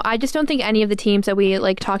don't know. I just don't think any of the teams that we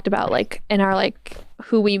like talked about like in our like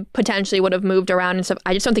who we potentially would have moved around and stuff,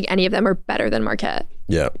 I just don't think any of them are better than Marquette.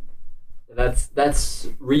 Yeah. That's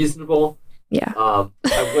reasonable. Yeah. I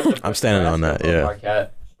wouldn't have I'm standing on that, yeah.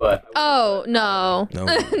 Marquette, but Oh, no. No.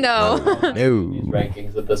 No. these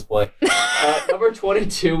rankings at this point. Number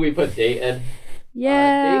 22, we put Dayton.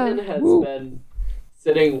 Yeah. Dayton has been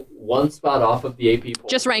sitting one spot off of the AP poll.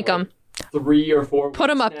 Just rank them. 3 or 4 Put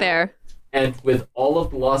them weeks up now. there. And with all of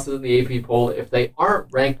the losses in the AP poll, if they aren't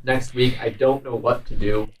ranked next week, I don't know what to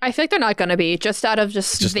do. I feel like they're not going to be, just out of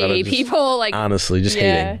just Just the out of people. Like, Honestly, just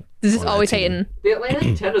yeah. hating. This is on that always team. hating. The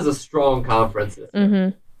Atlantic 10 is a strong conference.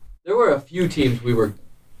 Mm-hmm. There were a few teams we were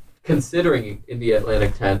considering in the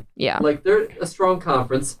Atlantic 10. Yeah. Like, they're a strong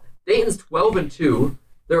conference. Dayton's 12-2.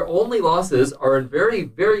 Their only losses are in very,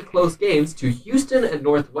 very close games to Houston and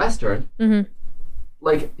Northwestern. Mm-hmm.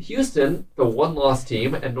 Like, Houston, the one-loss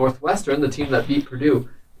team, and Northwestern, the team that beat Purdue.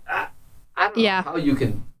 I don't know how you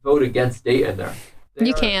can vote against Dayton there.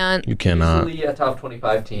 You can't. You cannot. Easily a top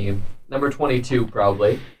 25 team. Number 22,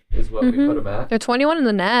 probably, is what we put them at. They're 21 in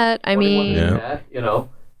the net. I 21 mean, in the net, you know.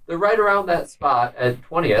 They're right around that spot at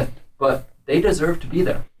 20th, but they deserve to be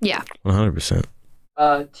there. yeah. 100%.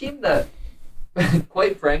 Team that,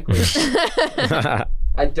 quite frankly,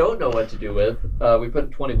 I don't know what to do with. We put in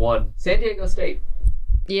 21. San Diego State.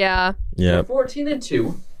 Yeah. Yeah. They're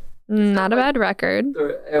 14-2. Not a bad record.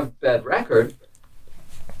 They have a bad record.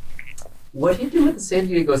 What do you do with the San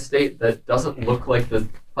Diego State that doesn't look like the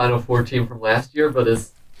Final Four team from last year, but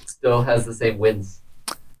still has the same wins?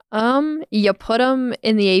 You put them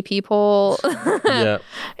in the AP poll Yeah.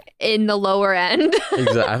 in the lower end.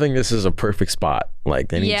 Exactly. I think this is a perfect spot. Like,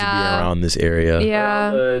 they need to be Yeah. around this area.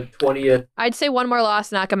 Yeah. The 20th. I'd say one more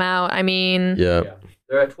loss, knock them out. I mean, Yeah. Yeah.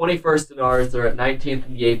 They're at 21st in ours. They're at 19th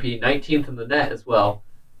in the AP, 19th in the net as well.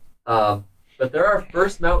 But they're our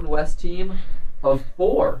first Mountain West team of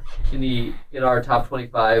 4 in our top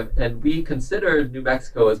 25, and we considered New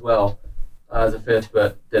Mexico as well as a 5th,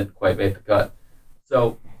 but didn't quite make the cut.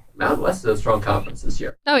 So Mountain West is a strong conference this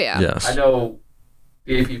year. oh yeah. Yes. I know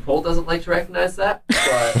the AP poll doesn't like to recognize that, but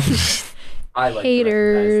I like to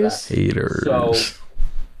recognize that. Haters. So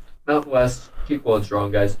Mountain West, keep going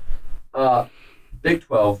strong, guys. Big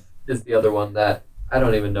 12 is the other one that I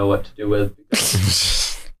don't even know what to do with.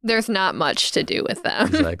 There's not much to do with them.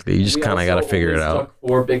 Exactly. You just We kind of also got to figure only it out. stuck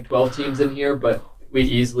 4 Big 12 teams in here, but we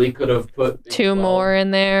easily could have put Big 2 12. more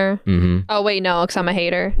in there. Mm-hmm. Oh wait, no, because I'm a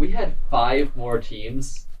hater. We had 5 more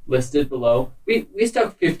teams listed below. We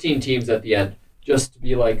stuck 15 teams at the end, just to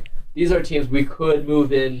be like, these are teams we could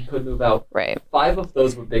move in, could move out. Right. 5 of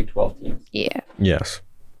those were Big 12 teams. Yeah. Yes.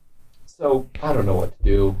 So I don't know what to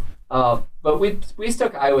do. But we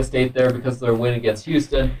stuck Iowa State there because of their win against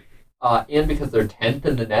Houston, and because they're 10th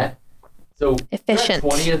in the net. So Efficient.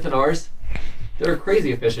 they're at 20th in ours. They're a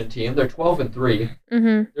crazy efficient team. They're 12-3.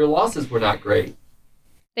 Mm-hmm. Their losses were not great,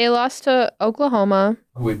 They lost to Oklahoma,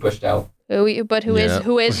 who we pushed out. who Yeah.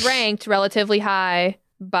 is ranked relatively high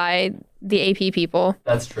by the AP people.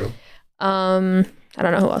 That's true. I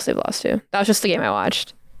don't know who else they've lost to. That was just the game I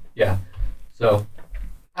watched. Yeah. So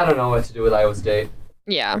I don't know what to do with Iowa State.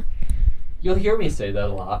 Yeah. You'll hear me say that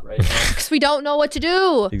a lot right now. Because we don't know what to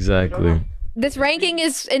do. Exactly. This ranking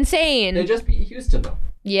is They insane. just beat Houston, though.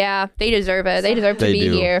 Yeah, they deserve it. They deserve to They be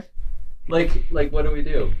do. here. Like what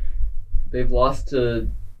do? They've lost to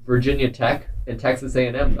Virginia Tech and Texas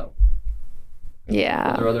A&M, though.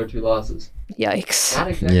 Yeah. Their other 2 losses. Yikes. Not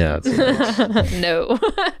exactly. Yeah. It's No.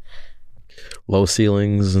 low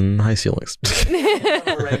ceilings and high ceilings.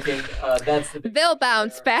 Our ranking, that's the big They'll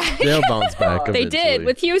bounce back. They'll bounce back. They eventually. did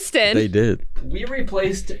with Houston. They did. We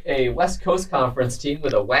replaced a West Coast Conference team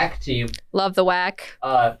with a WAC team Love the whack.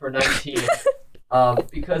 for 19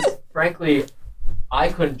 because, frankly, I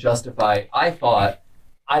couldn't justify. I thought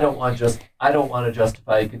I don't want to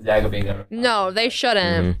justify Gonzaga being a No, they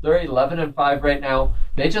shouldn't. Mhm. They're 11-5 right now.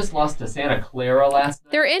 They just lost to Santa Clara last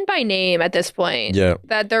night. They're in by name at this point. Yeah.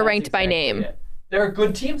 That they're That's ranked by exactly name. it. They're a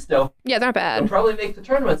good team still. Yeah, they're not They'll bad. probably make the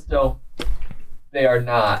tournament still. They are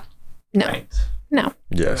not No. ranked. No.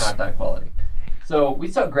 They're Yes. not that quality. So we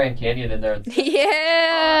stuck Grand Canyon in there. Instead.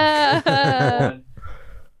 Yeah.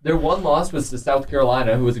 Their one loss was to South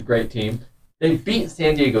Carolina, who was a great team. They beat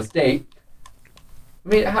San Diego State. I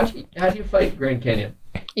mean, how do you fight Grand Canyon?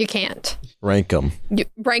 You can't. Rank them. You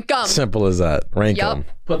rank them. Simple as that. Rank Yup. them.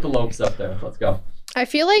 Put the Lopes up there. Let's go. I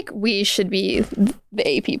feel like we should be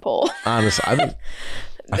the AP poll. Honestly, I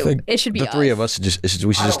think It should be the 3 us. of us we should I just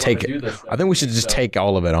don't wanna take do it. this, I think we should just so take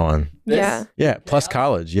all of it on. this- Yeah. Yeah. Plus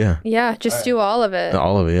college. Yeah. Yeah, just Alright. do all of it.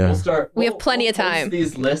 All of it. We'll Yeah. start. We have plenty of post time.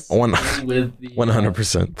 These lists One- with the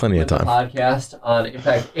 100%. Plenty of with the time. podcast on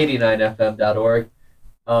impact89fm.org.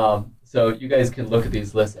 So you guys can look at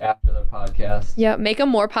these lists after the podcast. Yeah, make them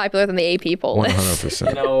more popular than the AP poll list.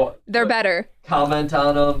 100%. They're better. Comment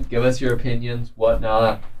on them. Give us your opinions,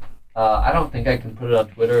 whatnot. I don't think I can put it on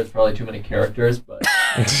Twitter. It's probably too many characters, but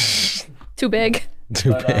Too big. but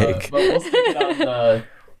we'll stick it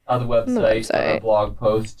on the website, on our blog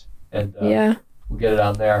post, and we'll get it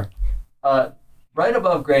on there. Right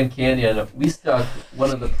above Grand Canyon, we stuck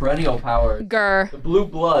one of the perennial powers, the Blue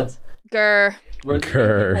Bloods. Where the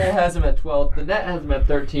poll has them at 12th, the net has them at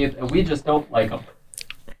 13th, and we just don't like them.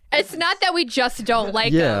 It's not that we just don't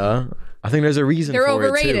like them. Yeah, I think there's a reason They're for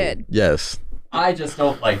overrated. it too. Yes. I just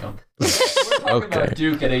don't like them. We're talking about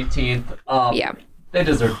Duke at 18th. They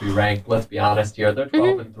deserve to be ranked. Let's be honest here. They're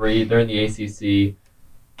 12-3. They're in the ACC.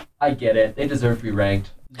 I get it. They deserve to be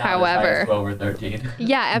ranked. However, 12 or 13.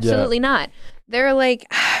 Yeah, absolutely not. They're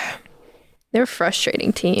they're a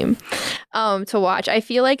frustrating team to watch. I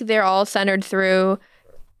feel like they're all centered through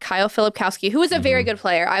Kyle Filipkowski, who is a very good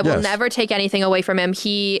player. I will never take anything away from him.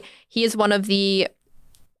 He is one of the,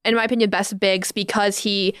 in my opinion, best bigs because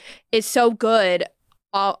he is so good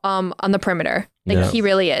on the perimeter. He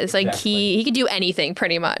really is. He can do anything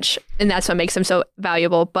pretty much, and that's what makes him so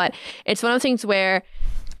valuable. But it's one of the things where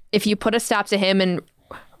if you put a stop to him and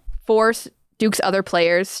force Duke's other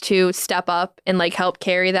players to step up and help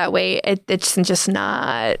carry that weight, it's just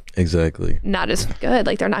not as good.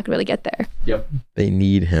 They're not gonna really get there. Yep. They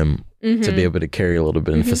need him to be able to carry a little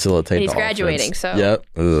bit and facilitate. And he's the graduating, offense. so yep.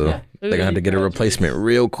 They're gonna have to get a replacement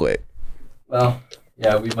real quick. Well,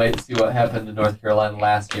 yeah, we might see what happened to North Carolina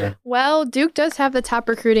last year. Well, Duke does have the top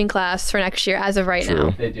recruiting class for next year as of right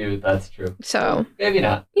now. They do. That's true. So maybe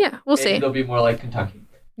not. Yeah, we'll maybe see. They'll be more like Kentucky.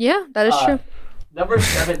 Yeah, that is true. Number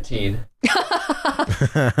 17.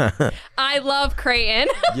 I love Creighton.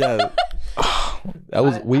 Yeah.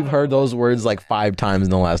 We've heard those words 5 times in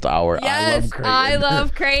the last hour. Yes, I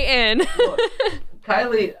love Creighton. Look,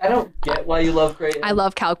 Kylee, I don't get why you love Creighton. I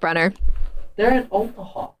love Kalkbrenner. They're in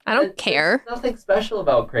Omaha. I don't care. There's nothing special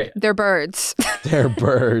about Creighton. They're birds. They're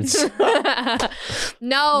birds.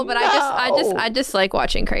 No, but I just like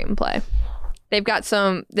watching Creighton play. They've got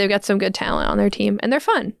some good talent on their team, and they're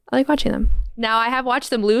fun. I like watching them. Now I have watched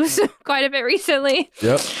them lose quite a bit recently.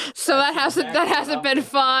 Yep. So that hasn't been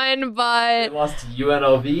fun, but they lost to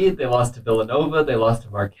UNLV, they lost to Villanova, they lost to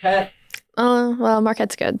Marquette. Well,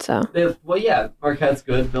 Marquette's good, so. Marquette's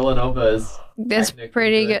good. Villanova is. That's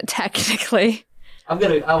pretty good technically. I'll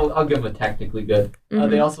give them a technically good.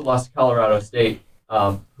 They also lost to Colorado State,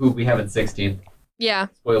 who we have in 16th. Yeah.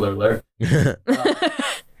 Spoiler alert.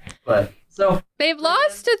 But so they've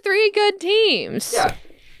lost to 3 good teams. Yeah,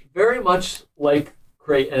 very much like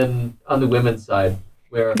Creighton on the women's side,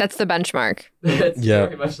 where that's the benchmark. It's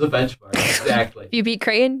very much the benchmark. Exactly. If you beat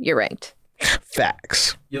Creighton, you're ranked.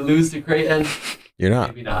 Facts. You lose to Creighton, you're not.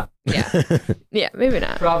 Maybe not. Yeah. Yeah, maybe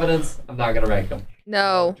not. Providence, I'm not gonna rank them.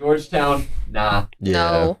 No. Georgetown, nah. Yeah.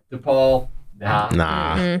 No. DePaul, nah.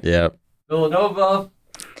 Nah. Mm-mm. Yep. Villanova.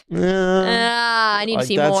 I need to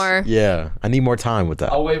see more. Yeah, I need more time with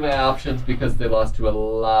that. I'll weigh my options because they lost to a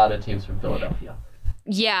lot of teams from Philadelphia.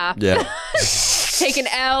 Yeah. Yeah. Taking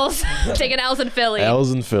L's in Philly.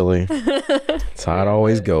 L's in Philly. That's how it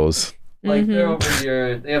always goes. They're over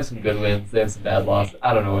here. They have some good wins. They have some bad losses.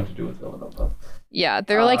 I don't know what to do with Villanova. Yeah,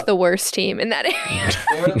 they're the worst team in that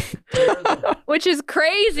area. Which is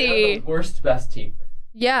crazy. They're the worst best team.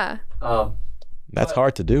 Yeah. That's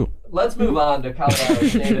hard to do. Let's move on to Colorado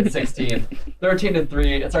State at 16.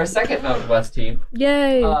 13-3. It's our second Mountain West team.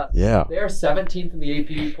 Yay. Yeah. They are 17th in the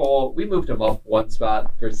AP poll. We moved them up one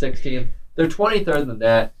spot for 16th. They're 23rd in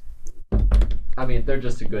that. I mean, they're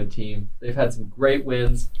just a good team. They've had some great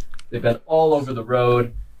wins. They've been all over the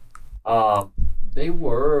road. They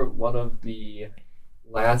were one of the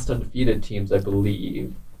last undefeated teams, I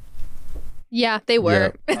believe. Yeah, they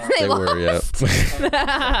were. Yeah, they were, yeah. Since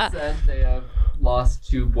then, they have lost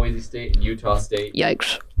to Boise State and Utah State.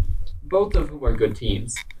 Yikes. Both of whom are good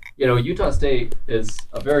teams. Utah State is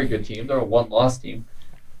a very good team. They're a one-loss team.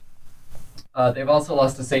 They've also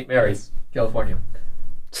lost to St. Mary's, California.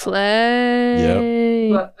 Slay.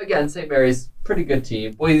 Yep. But again, St. Mary's, pretty good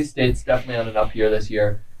team. Boise State's definitely on an up year this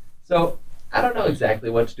year. So I don't know exactly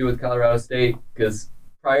what to do with Colorado State because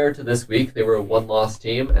prior to this week, they were a one-loss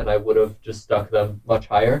team, and I would have just stuck them much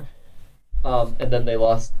higher. And then they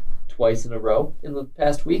lost twice in a row in the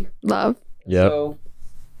past week. Love. Yep. So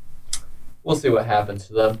we'll see what happens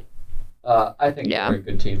to them. I think they're a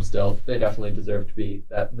good team still. They definitely deserve to be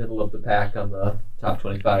that middle of the pack on the top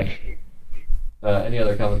 25. Any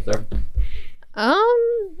other comments there?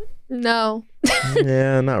 No.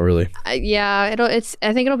 Yeah, not really. I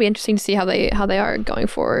think it'll be interesting to see how they are going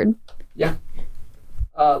forward. Yeah.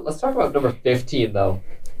 Let's talk about number 15, though.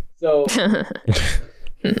 So,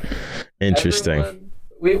 Interesting.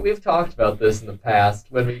 We've talked about this in the past.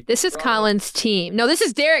 This is Colin's team. No, this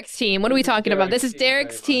is Derrick's team. What are we talking about? This is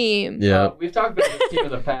Derrick's team. Yeah. We've talked about this team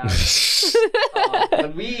in the past.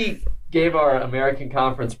 When we gave our American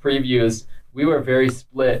Conference previews, we were very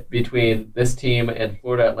split between this team and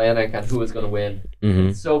Florida Atlantic on who was going to win.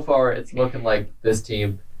 Mm-hmm. So far, it's looking like this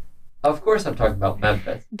team. Of course, I'm talking about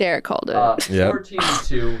Memphis. Derrick called it.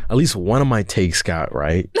 14-2. At least one of my takes got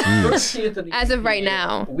right. Jeez. 13th in the As of right EPA.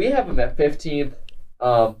 now. We have them at 15th.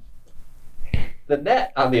 The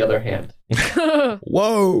net, on the other hand,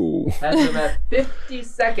 Whoa. has them at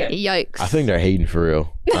 52nd. Yikes. I think they're hating for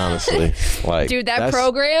real, honestly. Like, Dude, that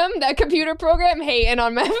that's computer program, hating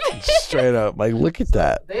on Memphis. straight up. Like, look at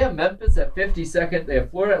that. They have Memphis at 52nd. They have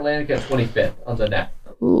Florida Atlantic at 25th on the net.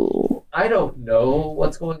 Ooh. I don't know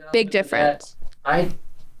what's going on. Big with the difference. net. I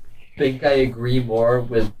think I agree more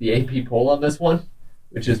with the AP poll on this one,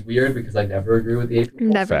 which is weird because I never agree with the AP poll.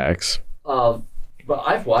 Never. Facts. But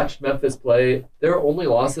I've watched Memphis play. Their only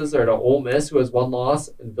losses are to Ole Miss, who has one loss,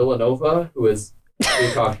 and Villanova, who is,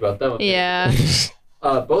 we talked about them. Yeah.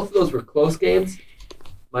 Both of those were close games.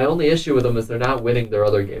 My only issue with them is they're not winning their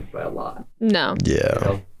other games by a lot. No. Yeah. You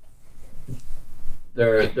know?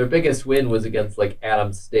 Their biggest win was against like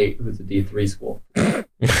Adams State, who's a D3 school. But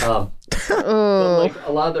Oh. like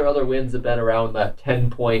a lot of their other wins have been around that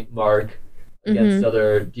 10-point mark against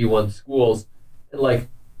other D1 schools. And like,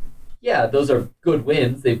 yeah, those are good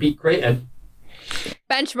wins. They beat Creighton.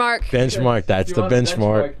 Benchmark. Benchmark. That's You the wanna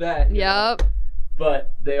benchmark. that, you know? Yep.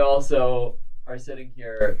 But they also are sitting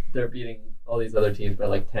here, they're beating all these other teams by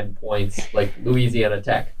like 10 points, like Louisiana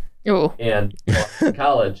Tech Oh. and Boston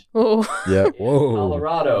College, Oh. Yeah. and Whoa.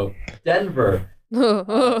 Colorado, Denver,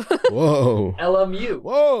 Oh. Whoa. LMU.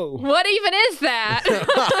 Whoa. What even is that?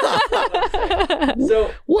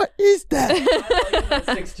 So What is that? I like them at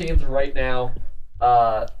 16th right now.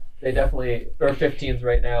 They definitely, or 15th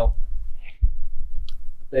right now.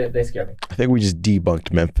 They scare me. I think we just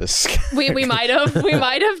debunked Memphis. we might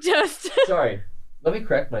have just. Sorry, let me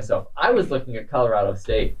correct myself. I was looking at Colorado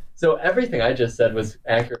State. So everything I just said was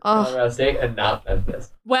accurate for Oh. Colorado State and not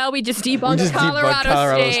Memphis. Well, we just We debunked just debunked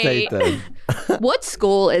Colorado State. then. What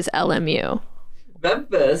school is LMU?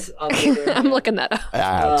 Memphis, on the other I'm hand, looking that up. I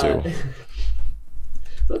have to.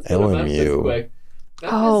 Let's go to Memphis LMU. quick.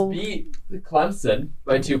 Memphis Oh. beat Clemson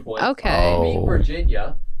by 2 points. Okay. Oh. Beat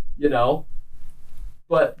Virginia, you know.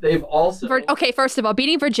 But they've also... Okay, first of all,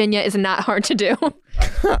 beating Virginia is not hard to do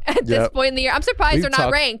at this Yep. point in the year. I'm surprised We've they're not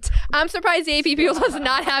talked- ranked. I'm surprised the AP people does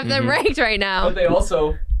not have them ranked right now. But they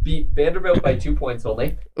also beat Vanderbilt by 2 points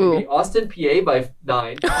only. They Ooh. beat Austin, PA by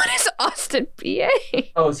 9. What is Austin, PA?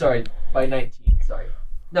 Oh, sorry, by 19. Sorry.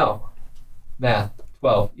 No. Math.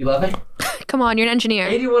 12. 11? Come on, you're an engineer.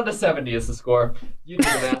 81 to 70 is the score. You do the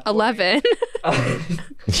math. 11.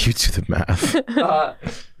 You do the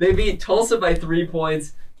math. They beat Tulsa by 3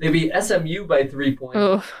 points. They beat SMU by 3 points.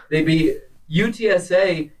 Oh. They beat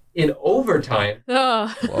UTSA in overtime.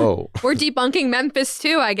 Oh. Whoa. We're debunking Memphis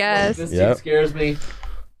too, I guess. This team Yep. scares me.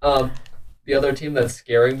 The other team that's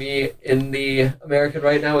scaring me in the American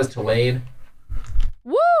right now is Tulane,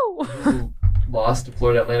 Woo! who lost to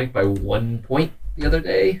Florida Atlantic by 1 point the other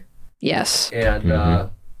day, Yes. and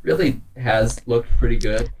really has looked pretty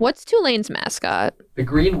good. What's Tulane's mascot? The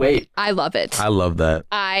Green Wave. I love it. I love that.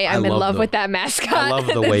 I'm in love love the- with that mascot. I love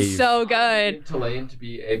the That's wave. so I good. need Tulane to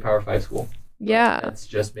be a Power 5 school. Yeah. That's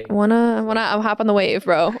just me. I'll hop on the wave,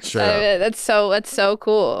 bro. Straight up. That's so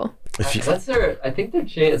cool. If you, That's I think their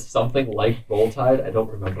chant is something like Roll Tide. I don't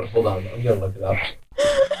remember. Hold on, I'm gonna look it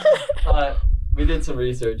up. We did some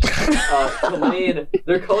research. Tulane,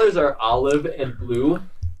 their colors are olive and blue.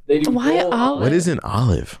 They do Why roll olive? on, what is an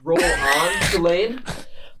olive? roll on Tulane.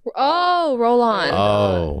 Oh, roll on.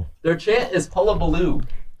 Oh. Their chant is hullabaloo.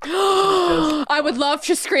 I would love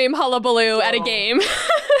to scream hullabaloo at a So- game.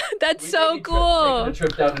 That's We so may be cool. taking a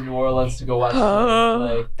trip down to New Orleans to go watch Tulane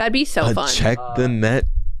play. That'd be so A fun. check the net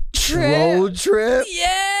troll trip.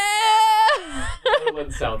 Yeah. New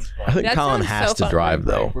Orleans sounds fun. I think That Colin sounds has so to fun. drive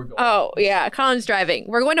though. We're going. Oh yeah, Colin's driving.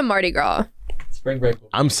 We're going to Mardi Gras. Spring break will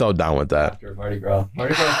be I'm so down with that. after Mardi Gras.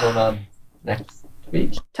 Mardi Gras is going on next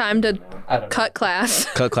week. Time to I don't know. cut class.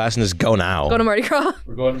 Cut class and just go now. Go to Mardi Gras.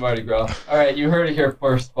 We're going to Mardi Gras. All right, you heard it here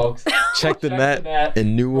first, folks. Check the Check net the net.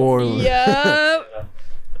 in New Orleans. Yep.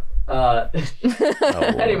 Uh, Oh,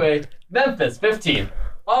 anyway, Memphis 15th.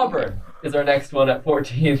 Auburn is our next one at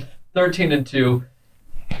 14th, 13-2.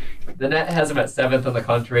 The net has them at 7th in the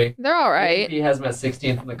country. They're all right. AP has them at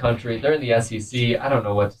 16th in the country. They're in the SEC. I don't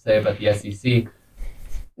know what to say about the SEC.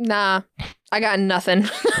 Nah. I got nothing.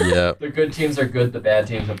 Yep. The good teams are good, the bad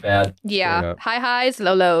teams are bad. Yeah. Straight up. High highs,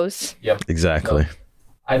 low lows. Yep. Exactly. So,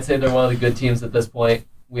 I'd say they're one of the good teams at this point.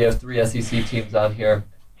 We have 3 SEC teams on here.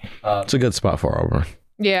 It's a good spot for Auburn.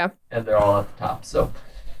 Yeah. And they're all at the top. So,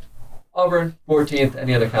 Auburn, 14th.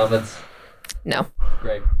 Any other comments? No.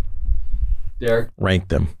 Great. Derrick, Rank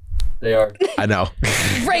them. they are. I know.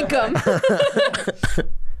 Rank them.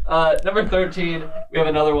 Number 13, we have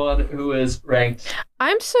another one who is ranked.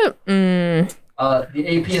 I'm so. The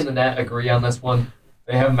AP and the Net agree on this one.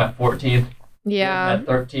 They have them at 14th. Yeah. At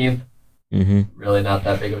 13th. Mm-hmm. Really not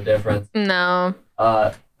that big of a difference. No.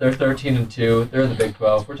 They're 13-2. They're in the Big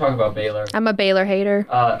 12. We're talking about Baylor. I'm a Baylor hater.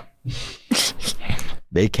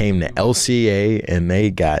 They came to LCA and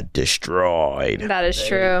they got destroyed. That is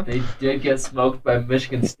true. They did get smoked by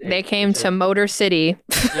Michigan State. They came to Motor City.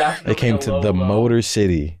 They came to the Motor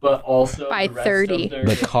City, but also By the rest 30. of their-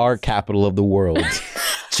 the car capital of the world,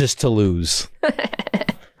 just to lose.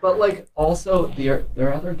 But like also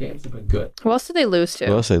their other games have been good. Who else did they lose What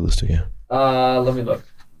to? else they lose to? Yeah. Let me look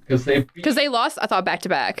because Because they lost, I thought, back to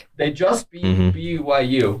back. they just beat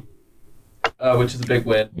BYU, which is a big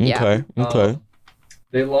win. Yeah. Okay.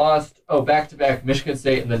 They lost back-to-back Michigan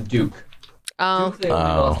State and then Duke. Oh, Duke they only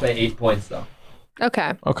lost by 8 points though.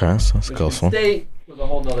 okay. Okay. That's a Michigan close one. State was a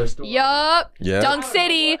whole nother story. Yup. Yeah. Dunk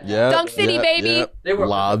City. Yep, Dunk City, yep, baby. yep. They were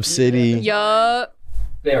Lob undefeated. City. Yup.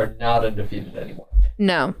 They are not undefeated anymore.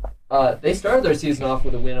 No. They started their season off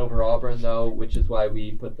with a win over Auburn though, which is why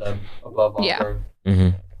we put them above Yeah. Auburn.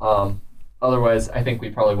 Mm-hmm. Otherwise, I think we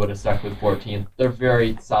probably would have stuck with 14. They're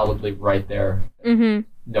very solidly right there. Mm-hmm.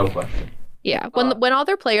 No question. Yeah. When all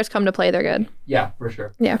their players come to play, they're good. Yeah, for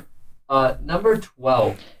sure. Yeah. Number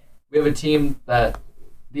 12, we have a team that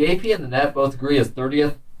the AP and the Net both agree is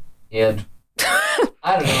 30th, and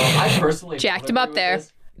I don't know. I personally Jacked don't them up agree there.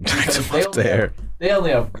 with this because they only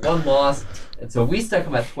have one loss, and so we stuck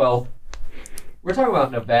them at 12th. We're talking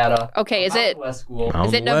about Nevada. Okay, is it- West School?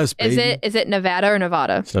 Mountain West, baby. Is it Nevada or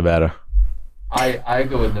Nevada? It's Nevada. I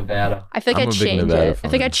go with Nevada. I feel like I'm I a big change Nevada it. I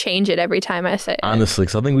think fan. I change it every time I say it. Honestly,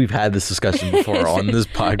 because I think we've had this discussion before on this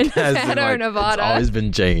podcast. and, Nevada or Nevada? It's always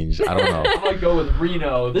been changed. I don't know. I'm gonna go with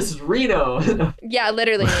Reno. This is Reno. Yeah,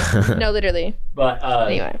 literally. No, literally. But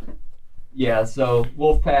Anyway. yeah. So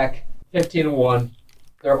Wolfpack 15-1.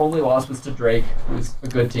 Their only loss was to Drake, who's a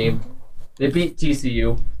good team. They beat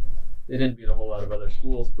TCU. They didn't beat a whole lot of other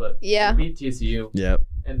schools, but Yeah. they beat TCU. Yep.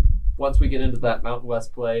 And once we get into that Mountain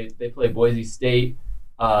West play, they play Boise State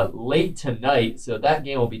late tonight, so that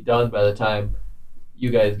game will be done by the time you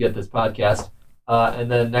guys get this podcast.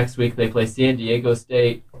 And then next week they play San Diego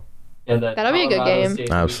State, and then That'll be a good Colorado game. State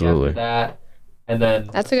the week Absolutely. after that, and then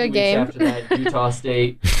That's a 2 good weeks game. After that, Utah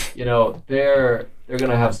State. You know, they're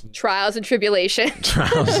gonna have some Trials and tribulations.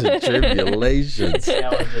 Trials and tribulations.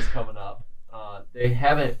 challenges coming up. They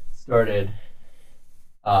haven't started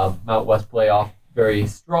Mount West playoff very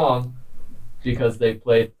strong because they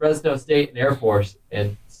played Fresno State and Air Force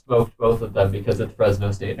and smoked both of them because it's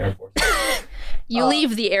Fresno State and Air Force. You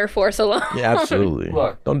leave the Air Force alone. Yeah, absolutely.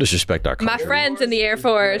 Look. Don't disrespect our My country. friends in the Air is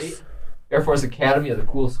Force. great. Air Force Academy is a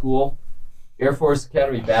cool school. Air Force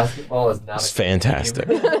Academy basketball is not. It's a cool fantastic.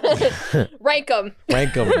 team. Rank them.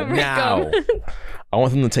 Rank them now. I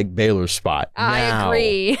want them to take Baylor's spot. I now.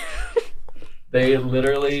 agree. They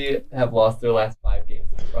literally have lost their last 5 games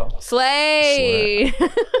in a row. Slay.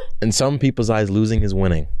 In some people's eyes, losing is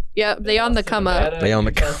winning. Yep, they on the come up. Nevada, They on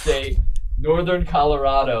the Utah come- State, Northern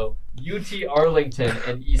Colorado, UT Arlington,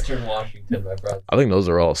 and Eastern Washington, my friends. I think those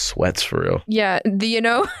are all sweats for real. Yeah, the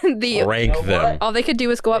Rank You know them. what? all they could do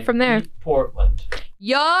is go up from there. Beat Portland.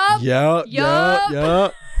 Yup. Yup. Yup.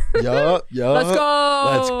 Yup. Yup. Let's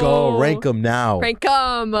go. Let's go. Rank them now. Rank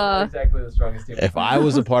them. Not exactly the strongest team. If I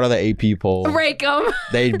was a part of the AP poll, Rank them.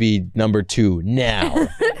 they'd be number 2 now.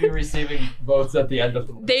 They'd be receiving votes at the end of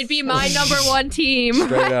the list. They'd be my number 1 team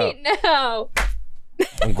Straight right now.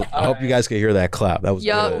 I hope you guys could hear that clap. That was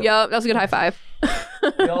Yup, good. yup. That was a good high five.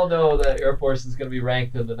 We all know that Air Force is going to be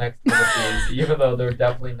ranked in the next Olympics, even though they're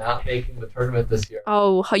definitely not making the tournament this year.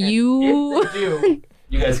 Oh, And you. If they do,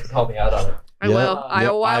 you guys can help me out on it. I will. I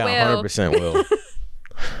will. 100% will.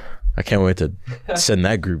 I can't wait to send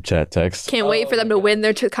that group chat text. Can't wait for them to win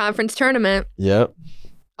their conference tournament. Yep.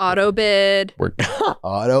 Auto bid. We're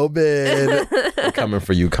auto bid. We're coming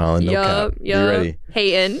for you, Colin. No Yup, cap. yup. You ready?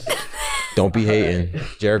 Hating. Don't be hating.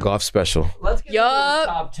 Jared Goff special. Let's get to Yup. the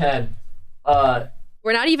top 10.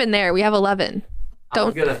 We're not even there. We have 11.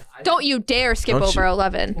 Don't you dare skip Don't over you-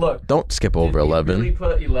 11. Look, Don't skip over did we 11. really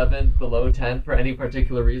put 11 below 10 for any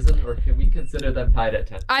particular reason, or can we consider them tied at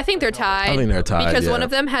 10? I think they're tied. I think they're tied, because yeah. one of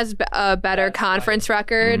them has a better That's conference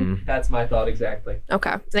record. Mhm. That's my thought exactly.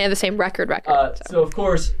 Okay, they have the same record. So of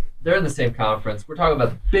course they're in the same conference. We're talking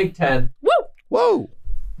about the Big Ten, Woo! Whoa.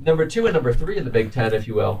 number 2 and number 3 in the Big Ten, if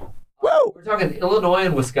you will. Whoa. We're talking Illinois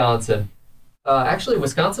and Wisconsin. Actually,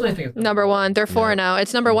 Wisconsin, I think is Number 1. They're 4-0.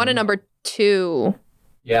 It's number 1 and number 2,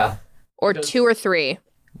 Yeah, or Because- 2 or 3.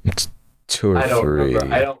 It's 2 or I don't 3.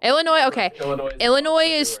 remember. I don't. Illinois. Okay. Illinois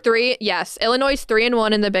is everywhere. 3. Yes, Illinois is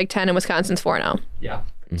 3-1 in the Big Ten, and Wisconsin's 4-0. Yeah.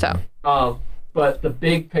 So But the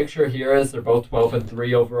big picture here is they're both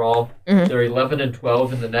 12-3 overall. Mhm. They're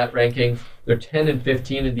 11-12 in the net rankings. They're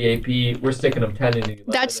 10-15 in the AP. We're sticking them 10 in the 11.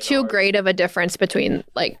 that's in too ours. great of a difference between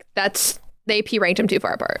that's the AP ranked them too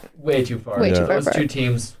far apart. Way too far. Way too Yeah. far Those apart. two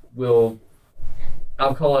teams will.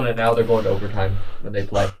 I'm calling it now. They're going to overtime when they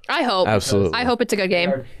play. I hope. Absolutely. I hope it's a good They game.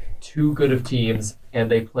 are too good of teams, and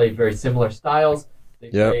they play very similar styles. They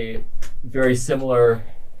Yep. play very similar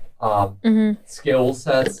Mm-hmm. skill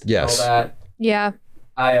sets. and Yes. All that. Yeah.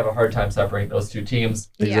 I have a hard time separating those two teams.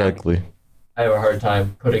 Exactly. I have a hard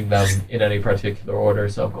time putting them in any particular order,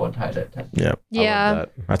 so I'm going tied at 10. Yeah. I love Yeah. that.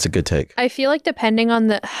 That's a good take. I feel like depending on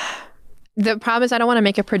the problem is I don't want to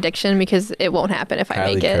make a prediction because it won't happen if I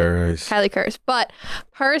make it. Kylie Kurz. But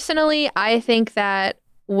personally, I think that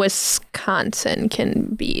Wisconsin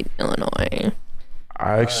can beat Illinois.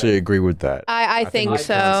 I actually agree with that. I think think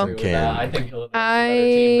so. Wisconsin Agree with that. can. I think Illinois is a better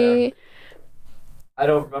team there. I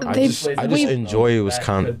don't remember. I They- just plays in enjoy that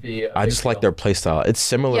Wisconsin. could be a I big just like deal. their play style. It's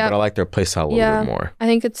similar, Yep. but I like their play style a little Yeah. bit more. I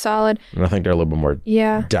think it's solid. And I think they're a little bit more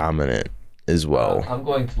Yeah. dominant as well. I'm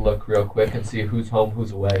going to look real quick and see who's home,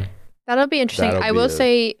 who's away. That'll be interesting. That'll I be will a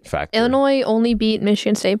say Factor. Illinois only beat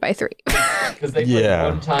Michigan State by 3. Because they play Yeah.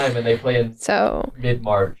 one time and they play in So,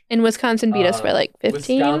 mid-March. and Wisconsin beat us by like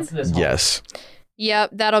 15. Wisconsin is home. Yes. Yep,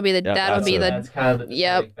 that'll be the Yeah, That's kind of the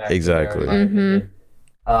Yep. deciding factor Exactly. there, in my opinion.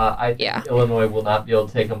 I think Yeah. Illinois will not be able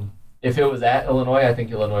to take them. If it was at Illinois, I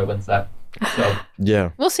think Illinois wins that. So Yeah.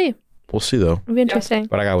 We'll see. We'll see though. It'll be interesting.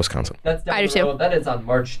 But I got Wisconsin. that's down I do the too. road. That is on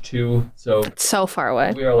March 2, so It's so far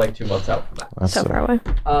away. we are like 2 months out from that. That's So the, far away.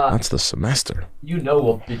 that's the semester. You know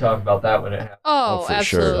we'll be talking about that when it happens. Oh, for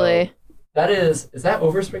sure. absolutely. That is that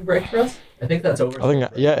over spring break for us? I think that's over. I think spring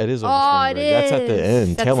break. yeah, it is. Over Oh, spring it break. is. That's at the end.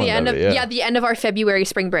 That's tail the end end of of it, yeah. the end of our February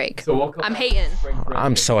spring break. So we'll come I'm back hating. to spring break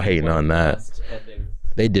I'm so hating on that. West ending.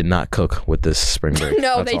 They did not cook with this spring break.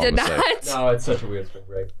 No, That's they all did I'm gonna not. say. No, it's such a weird spring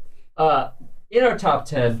break. In our top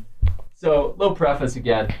 10, so little preface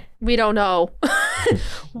again. We don't know.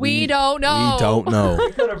 we don't know. We don't know.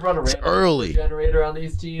 We could have run a random early. generator on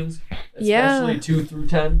these teams, Yeah. especially 2 through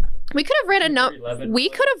 10. We could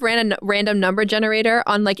have ran a random number generator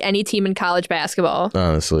on like any team in college basketball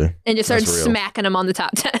Honestly, and just started That's real. smacking them on the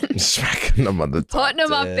top 10. smacking them on the top. Putting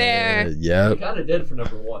 'em up 10. there. We Yep. kind of did for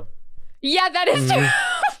number 1. Yeah, that is true.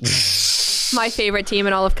 My favorite team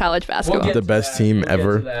in all of college basketball. get The to best that. team We'll get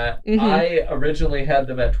ever. to that. Mhm. I originally had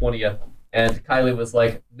them at 20th, and Kylie was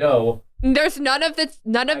like, "No, There's none of the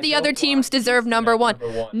I other don't teams want deserve Houston number at one.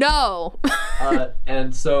 number 1." No.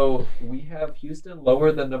 And so we have Houston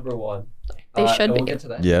lower than number 1. They should and be. We'll get to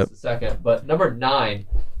that Yep. in just a second. But number 9,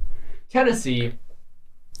 Tennessee.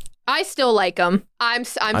 I still like them. I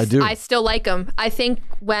do. I still like them. I think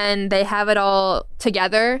when they have it all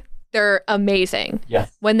together, they're amazing.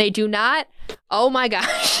 Yes. When they do not, oh my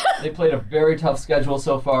gosh. They played a very tough schedule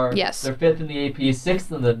so far. Yes. They're 5th in the AP,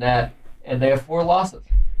 6th in the net, and they have 4 losses.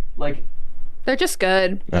 Like, They're just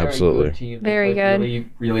good. very Absolutely. good team. They Very play good. Really,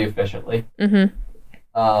 really efficiently.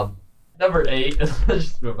 Mm-hmm. Number 8, let's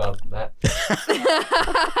just move on from that.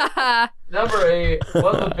 Number 8,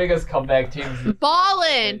 one of the biggest comeback teams.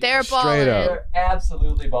 Ballin'. They're Straight balling. up. They're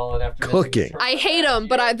absolutely balling after missing Cooking. I hate them,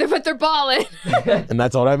 but they're balling. And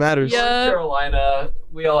that's all that matters. Yeah. North Carolina,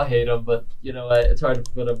 we all hate them, but you know what? It's hard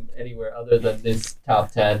to put them anywhere other than this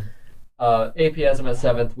top 10. AP has them at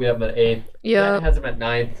 7th. We have them at 8th. Yeah. That has them at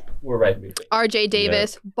 9th. We're right in between. RJ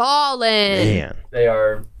Davis, ballin'. Man. They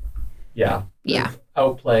are, yeah. Yeah.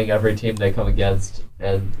 Outplaying every team they come against,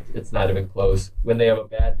 and it's not even close. When they have a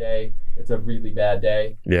bad day, it's a really bad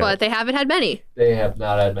day. Yeah. But they haven't had many. They have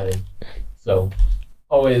not had many. So,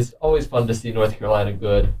 always fun to see North Carolina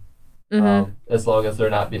good, Mm-hmm. as long as they're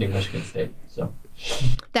not beating Michigan State. So,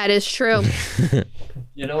 That is true.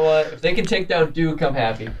 you know what? If they can take down Duke, I'm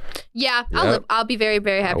happy. Yeah, Yep. I'll be very,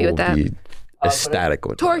 very I happy will with that. be ecstatic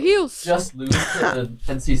with Tor that. Heels. Just lose to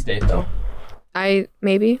NC State, though.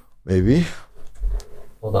 Maybe. Maybe.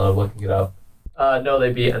 Hold on, I'm looking it up. No,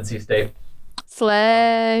 they beat NC State.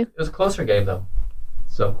 Slay. It was a closer game, though.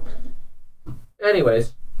 So,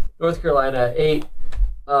 anyways, North Carolina at 8.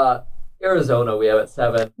 Arizona we have at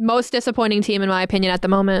 7. Most disappointing team in my opinion at the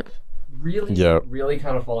moment. Really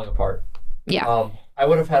kind of falling apart. Yeah. I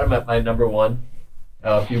would have had them at my number 1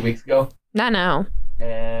 a few weeks ago. Not now.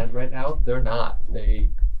 And right now, they're not. They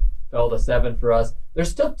fell to 7 for us. There's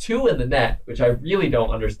still 2 in the net, which I really don't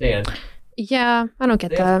understand. Yeah, I don't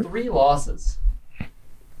get They that. have 3 losses.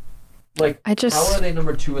 Like, I just how are they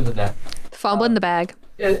number 2 in the net? fumbling the bag.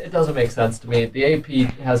 It doesn't make sense to me. The AP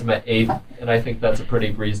has them at 8, and I think that's a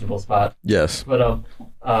pretty reasonable spot. Yes. But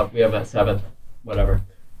we have them at 7. Whatever.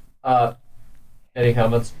 Any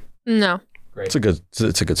comments? No. Great. It's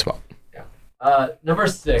a good spot. Number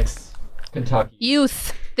 6. Kentucky.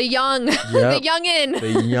 Youth. The young. Yep. The youngin.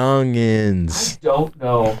 The youngins. I don't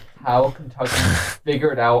know how Kentucky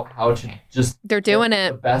figured out how to just They're doing get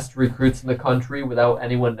the it. best recruits in the country without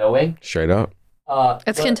anyone knowing. Straight up. It's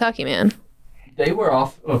but Kentucky, man. They were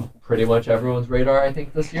off of pretty much everyone's radar, I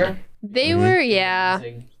think, this year. They were, yeah.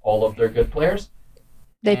 Losing all of their good players.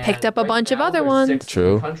 They And picked up a right bunch of now, other they're ones. sixth in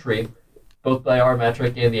True. the country, both by our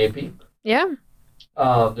metric and the AP. Yeah.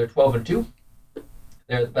 They're 12-2.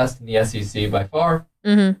 They're the best in the SEC by far,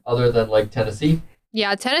 Mm-hmm. other than like Tennessee.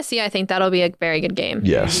 Yeah, Tennessee, I think that'll be a very good game.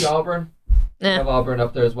 Yes. Maybe Auburn. I Eh. have Auburn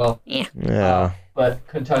up there as well. Yeah. But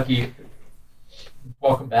Kentucky,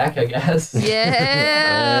 welcome back, I guess.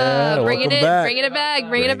 Yeah. Bring it welcome in. back. Bringing it back.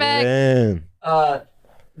 Bringing it Bring back. in.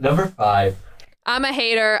 Number 5. I'm a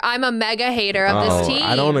hater. I'm a mega hater of this team.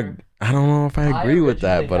 I don't know if I agree with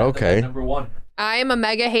that, but originally had them at okay. Number 1. I am a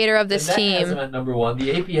mega hater of this the Net has them team. at number 1.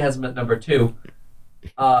 The AP has them at number 2.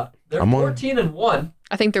 They're I'm on- 14-1.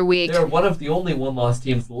 I think they're weak. They're one of the only one-loss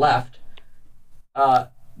teams left.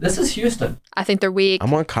 This is Houston. I think they're weak.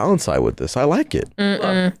 I'm on Colin's side with this. I like it.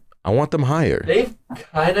 Mm-mm. I want them higher. They've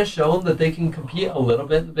kind of shown that they can compete a little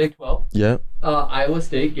bit in the Big 12. Yeah. Iowa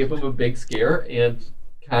State gave them a big scare and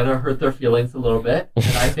kind of hurt their feelings a little bit. And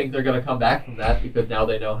I think they're going to come back from that because now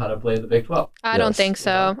they know how to play in the Big 12. I don't Yes. think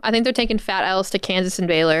so. I think they're taking fat L's to Kansas and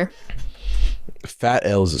Baylor. Fat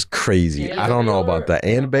L's is crazy. And I don't know Baylor. about that.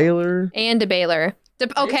 And Baylor? And to Baylor.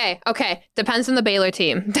 Okay. Depends on the Baylor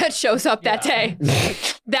team that shows up that day.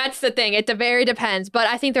 That's the thing. It very depends. But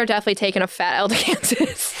I think they're definitely taking a fat L to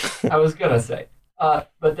Kansas. I was going to say.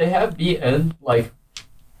 But they have beaten, like,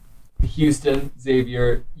 Houston,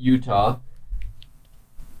 Xavier, Utah,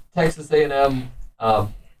 Texas A&M.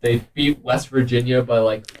 They beat West Virginia by,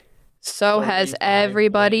 like, So has 35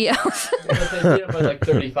 everybody else. but they beat them by, like,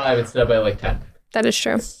 35 instead of by, like, 10. That is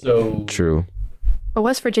true. So True. But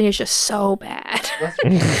West Virginia's just so bad. West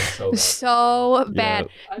Virginia is so bad. So bad.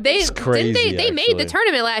 They It's crazy, didn't they made the actually.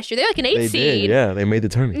 tournament last year. They're like an 8 They seed. did. Yeah, they made the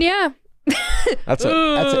tournament. Yeah. That's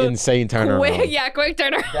an insane turnaround. Quick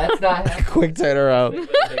turnaround. That's not happening. Quick turnaround. in the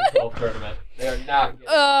Big 12 tournament. They are not getting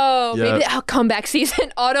Oh, Yeah. maybe comeback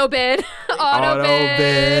season. Auto bid. Auto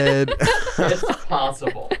bid. It's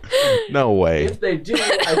possible. No way. If they do,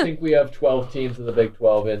 I think we have 12 teams in the Big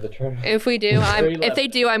 12 in the tournament. If we do,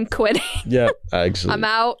 I'm quitting. Yeah, actually. I'm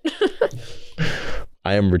out.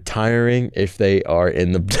 I am retiring if they are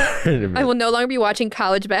in the tournament. I will no longer be watching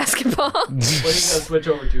college basketball. What are you going to switch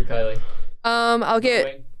over to, Kylie? I'll get.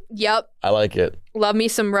 Rowing? Yep. I like it. Love me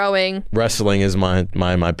some rowing. Wrestling is my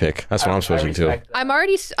pick. That's what I'm switching to. respect that.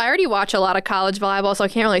 I already watch a lot of college volleyball, so I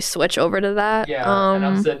can't really switch over to that. Yeah, and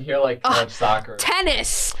I'm sitting here like college soccer.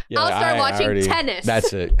 Tennis. Yeah, I'll start I watching already- tennis.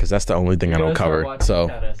 That's it, because that's the only thing I You're don't gonna start cover. watching So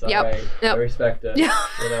tennis. All Yep, right. yep. I respect it. Yeah.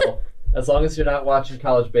 You know, as long as you're not watching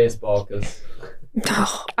college baseball, because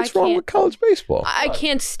Oh, what's wrong with college baseball? I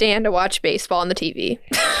can't stand to watch baseball on the TV.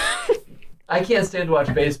 I can't stand to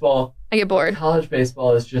watch baseball. I get bored. College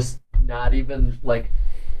baseball is just not even like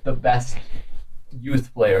the best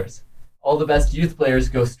youth players. All the best youth players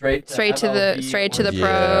go straight to MLB Yeah.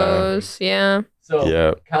 pros. Yeah. So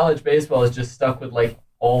Yeah. college baseball is just stuck with like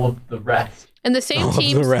all of the rest. And the same All of the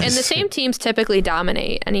teams rest. typically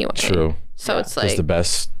dominate anyway. True. So it's Just like the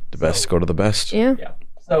best go to the best. yeah. Yeah.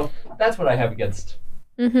 So that's what I have against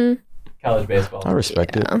Mhm. college baseball. I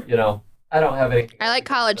respect it. Yeah. You know, I don't have anything. I like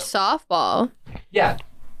college softball. Yeah,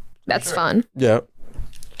 That's sure. fun. Yeah.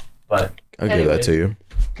 but I'll give that to you.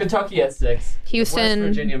 Kentucky at 6. Houston. West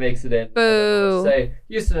Virginia makes it in. Boo. Say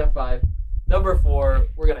Houston at 5. Number 4,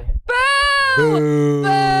 we're gonna hit. Boo! Boo.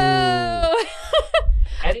 Boo!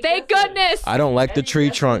 Any Thank guesses? goodness. I don't like the Any tree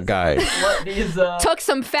guesses trunk guy. What these? Took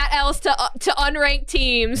some fat L's to unranked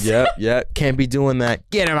teams. Yep. Can't be doing that.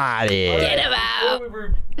 Get him out of here. Get him out.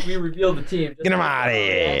 Before we reveal the team. Just Get 'em a outta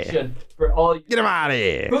here. reaction For all you. Get him out of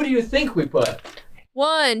here. Who do you think we put?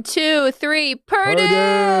 1, 2, 3. Purdue.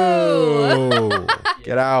 Purdue.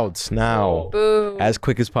 Get out now. Boo. As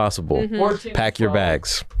quick as possible. Mhm. 14 Pack your 12.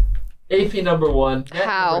 bags. AP number 1, net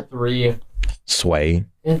How? number 3, Sway.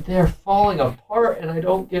 and they're falling apart, and I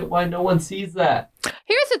don't get why no one sees that.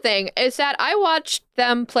 Here's the thing, is that I watched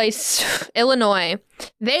them play Illinois.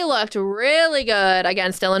 They looked really good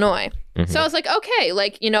against Illinois. Mm-hmm. So I was like, okay,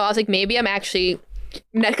 like, I was like, maybe I'm actually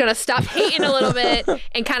not going to stop hating a little bit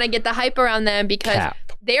and kind of get the hype around them because Cap.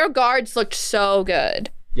 their guards looked so good.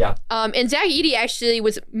 Yeah. And Zach Edey actually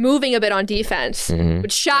was moving a bit on defense, Mhm.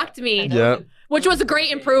 which shocked me, Yep. which was a great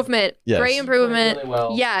improvement. Yes. Great improvement. Really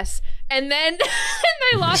well. Yes. And then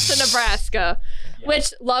they lost to Nebraska,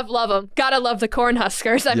 which love them. Gotta love the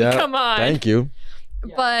Cornhuskers. I mean, Yeah. come on. Thank you.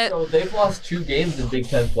 Yeah, But so they've lost 2 games in Big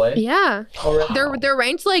Ten play. yeah, Already. they're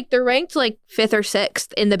ranked like 5th or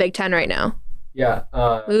 6th in the Big Ten right now. Yeah.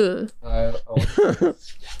 Ooh, I think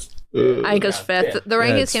it's Yeah, 5th. fifth. The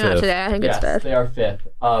rankings it's came out 5th. today. I think it's Yes, 5th. they are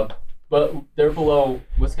 5th. But they're below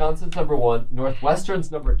Wisconsin's number 1,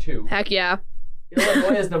 Northwestern's number 2, Heck yeah.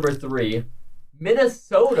 Illinois is number 3,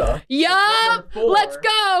 Minnesota. is Yup. number 4. Let's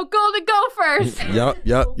go. Golden Gophers.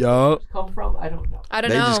 Yup. Come from? I don't know. I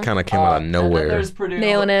don't They know. just kind of came out of And then nowhere. there's Purdue.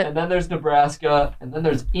 Nailing it. And then there's Nebraska. And then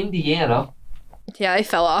there's Indiana, Yeah, they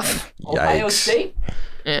fell off. Ohio Yikes. State,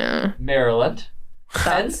 Yeah. Maryland,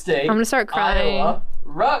 Penn State, I'm gonna start crying. Iowa,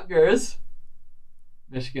 Rutgers,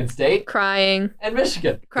 Michigan State, Crying. and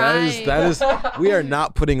Michigan. Crying. That is. We are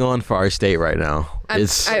not putting on for our state right now. I'm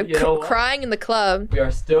It's You know what? crying in the club. We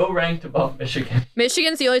are still ranked above Michigan.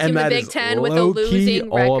 Michigan's the only team in and the that Big is Ten with a low-key losing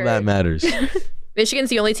all record. that matters. Michigan's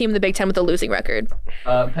the only team in the Big Ten with a losing record.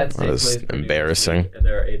 Penn State That is plays Purdue embarrassing. this week, and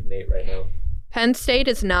they're 8-8 right now. Penn State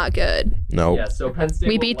is not good. Nope. Yeah, so Penn State.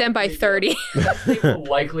 We will beat them by likely- 30. Penn State will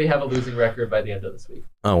likely have a losing record by the end of this week.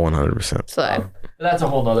 Oh, 100%. So, But that's a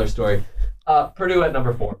whole nother story. Purdue at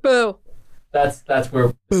number 4. boo. That's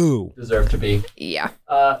where Boo. we deserve to be. Yeah.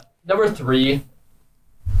 Number 3,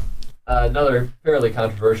 another fairly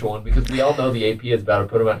controversial one because we all know the AP is about to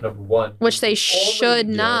put them at number 1. Which they Only- should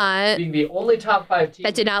not. Being the only top 5 team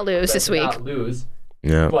That did not lose that this did week. not lose,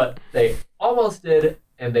 Yeah. but they almost did,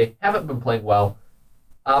 and they haven't been playing well.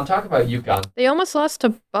 I'm talking about UConn. They almost lost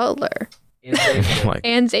to Butler And Xavier. Like,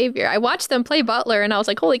 and Xavier. I watched them play Butler and I was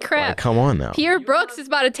like, holy crap. come on now. Pierre Brooks is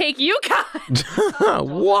about to take UConn.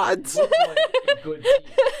 What? Look like a good team.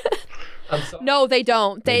 I'm sorry. No, they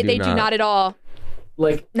don't. They They do do not. not at all.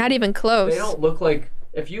 Like, Not even close. they don't look like,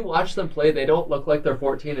 if you watch them play, they don't look like they're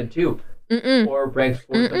 14-2 Mm-mm. or ranked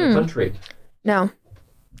 4th in Mm-mm. the country. No.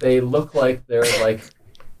 They look like they're like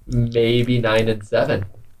maybe 9-7.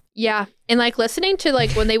 Yeah. And like listening to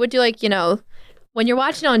like when they would do like, when you're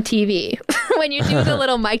watching on TV, when you do the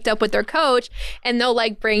little mic'd up with their coach and they'll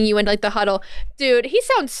like bring you into like the huddle. Dude, he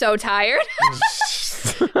sounds so tired.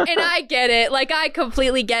 And I get it. Like I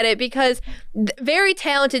completely get it because very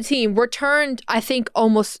talented team returned, I think,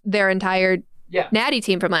 almost their entire Yeah. Natty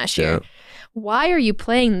team from last Yeah. year. Why are you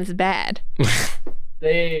playing this bad?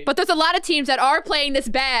 They, But there's a lot of teams that are playing this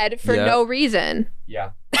bad for Yeah. no reason.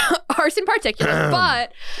 yeah. Ours in particular.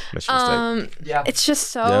 But Michigan State. Yeah. it's just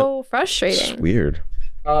so It's frustrating. weird.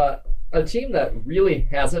 A team that really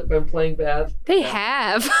hasn't been playing bad. They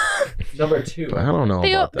have. Number 2. I don't know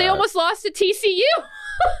They about that. they almost lost to TCU.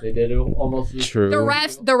 They did almost. True. The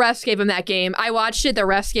refs gave him that game. I watched it. The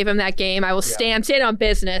refs gave him that game. I will stand on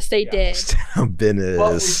business. They did. But we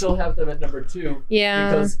Business. still have them at number 2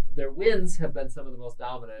 Yeah. because their wins have been some of the most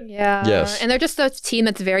dominant. Yeah. Yes. And they're just a team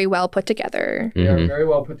that's very well put together. They are Mhm. very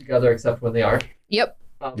well put together, except when they aren't. Yep.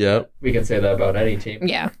 Yep. We can say that about any team.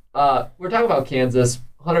 Yeah. We're talking about Kansas.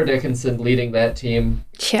 Hunter Dickinson leading that team.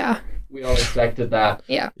 Yeah. We all expected that.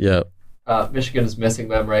 Yep. Michigan is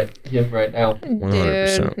missing him right now.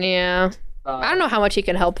 100%. Dude. Yeah. I don't know how much he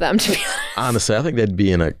can help them, to be honest. Honestly, I think they'd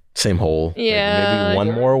be in a same hole. Like, Yeah. maybe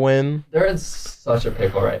one more win. They're in such a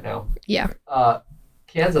pickle right now. Yeah.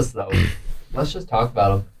 Kansas, though, let's just talk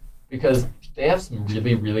about them because they have some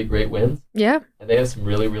really, really great wins Yeah. and they have some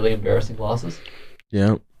really, really embarrassing losses.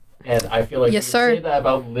 Yeah. And I feel like Yes, you sir. can say that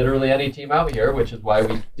about literally any team out here, which is why we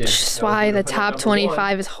did. That's why the top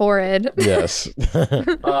 25 is horrid. Yes.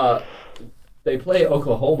 They play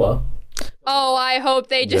Oklahoma. Oh, I hope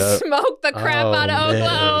they just Yep. smoke the crap Oh, out of man.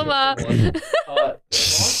 Oklahoma.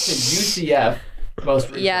 Lost to UCF most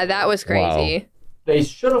recently. Yeah, that was crazy. They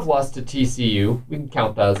should have lost to TCU. We can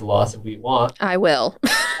count that as a loss if we want. I will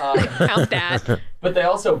Uh, count that. but they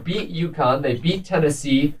also beat UConn. They beat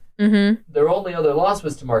Tennessee. Mm-hmm. Their only other loss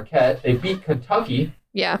was to Marquette. They beat Kentucky.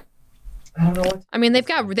 Yeah. I don't know what, I mean, they've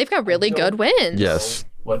got really good wins. Yes.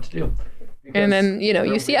 what to do. Because And then, their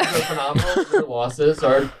wins UCF. are phenomenal. Their losses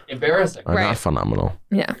are embarrassing. Are Right. not phenomenal.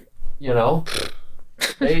 Yeah. You know,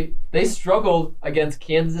 they struggled against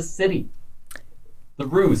Kansas City. The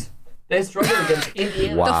Roos. They struggled against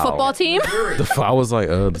Indiana. Wow. The football team? I was like,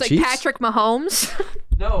 the It's like Chiefs? Patrick Mahomes.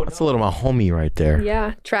 No, That's a little my homie right there.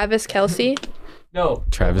 Yeah, Travis Kelce. No.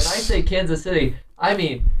 Travis. When I say Kansas City, I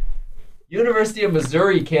mean University of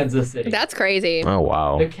Missouri, Kansas City. That's crazy. Oh,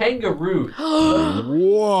 wow. The Kangaroos.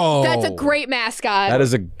 Whoa. That's a great mascot. That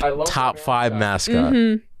is a I love top the 5 mascot.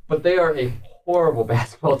 Mhm. But they are a horrible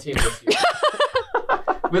basketball team this year.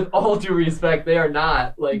 With all due respect, they are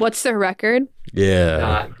not What's their record? Yeah.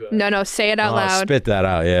 not good. No, say it out loud. Spit that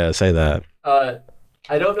out. Yeah, say that. I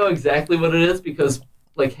don't know exactly what it is because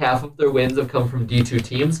half of their wins have come from D2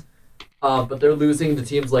 teams. But they're losing to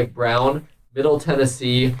teams like Brown, Middle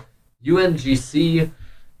Tennessee, UNGC.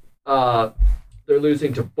 They're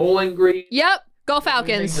losing to Bowling Green. Yep, go Losing to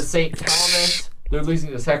Falcons. St. Thomas. They're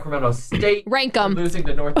losing to Sacramento State. Rank They're them. losing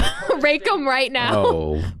to North Dakota Rank State. them right now.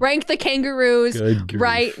 Oh, Rank the Kangaroos good grief.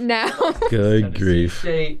 right now. Good Tennessee grief.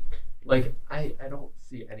 State. I don't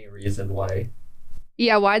see any reason why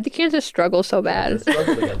Yeah, why'd the Kansas struggle so they bad?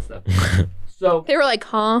 struggle against them. So They were like,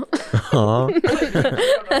 huh? Huh? we don't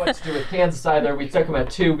know what to do with Kansas either. We took them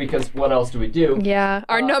at 2 because what else do we do? Yeah,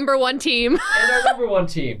 our number one team. And our number 1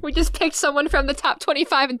 team. We just picked someone from the top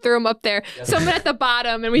 25 and threw them up there. Yes. Someone at the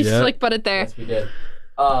bottom, and we just Yep. put it there. Yes, we did.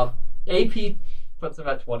 AP puts them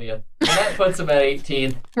at 20th. And that puts them at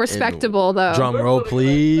 18th. Respectable, though. Drum We're roll, putting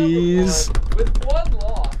them at number please. 1 with 1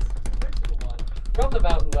 loss, official one, from the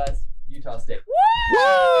Mountain West, Utah State.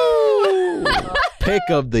 Woo! Pick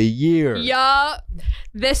of the year. Yeah,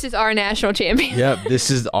 this is our national champion. Yep, this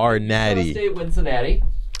is our Utah natty. State win Cincinnati.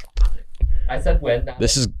 I said win. Not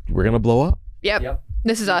We're going to blow up. Yep. Yep.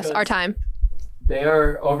 This is us, Because- our time. They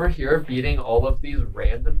are over here beating all of these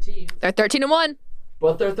random teams, They're 13-1.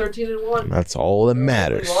 but they're 13-1. That's all that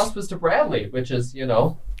matters. The loss was to Bradley, which is, It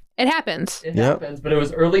happens. it Yep. happens, but it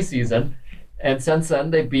was early season. And since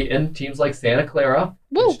then, they've beaten teams like Santa Clara,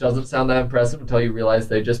 Woo. which doesn't sound that impressive until you realize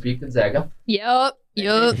they just beat Gonzaga. Yup. They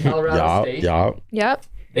Yup. beat Colorado State. Yep.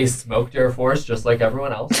 They smoked Air Force just like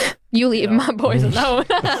everyone else. You leave Yeah. my boys alone.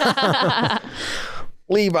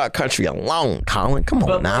 Leave our country alone, Colin. Come on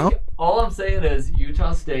But now. all I'm saying is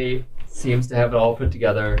Utah State seems to have it all put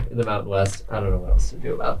together in the Mountain West. I don't know what else to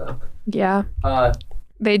do about them. Yeah.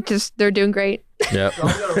 They're doing great. Yep. So I'm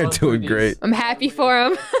gonna They're run through doing these. great. I'm happy for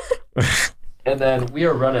them. And then we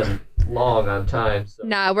are running long on time. So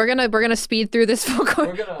Nah, we're gonna speed through this real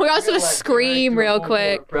quick. We're also let gonna scream Derrick do a real full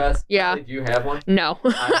quick. court press. Yeah. Kylee, do you have one? No.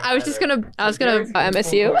 I was gonna Derrick's doing full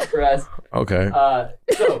MSU. court press. Okay.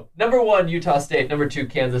 So number 1, Utah State. Number 2,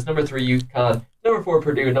 Kansas. Number 3, UConn. Number 4,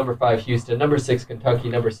 Purdue. Number 5, Houston. Number 6, Kentucky.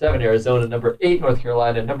 Number 7, Arizona. Number 8, North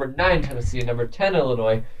Carolina. Number 9, Tennessee. Number 10,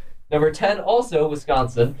 Illinois. Number 10, also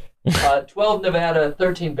Wisconsin. 12, Nevada.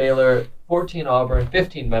 13, Baylor. 14, Auburn.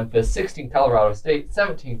 15, Memphis. 16, Colorado State.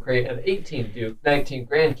 17, Creighton. 18, Duke. 19,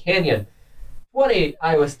 Grand Canyon. 20,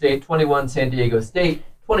 Iowa State. 21, San Diego State.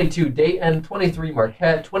 22, Dayton. 23,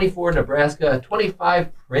 Marquette. 24, Nebraska. 25,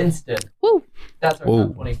 Princeton. Woo. That's our Whoa.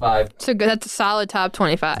 top 25. So good. That's a solid top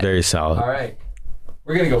 25. Very solid. All right.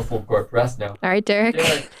 We're going to go full court press now. All right, Derrick.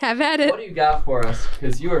 Derrick, Have at What it. do you got for us?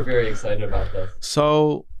 Because you are very excited about this.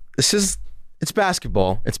 So it's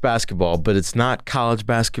basketball. It's basketball, but it's not college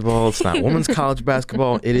basketball. It's not women's college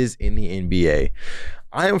basketball. It is in the NBA.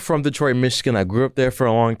 I am from Detroit, Michigan. I grew up there for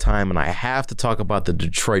a long time, and I have to talk about the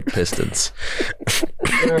Detroit Pistons.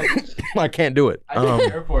 Derrick, I can't do it. I think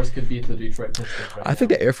the Air Force could beat the Detroit Pistons right I think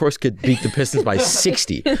the Air Force could beat the Pistons by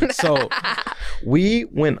 60. So we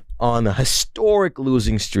went on a historic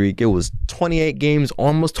losing streak. It was 28 games,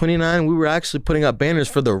 almost 29. We were actually putting up banners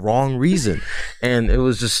for the wrong reason. And it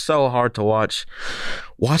was just so hard to watch.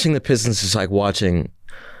 Watching the Pistons is like watching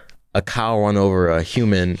a cow run over a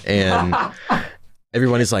human, and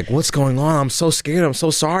everybody's like, what's going on? I'm so scared. I'm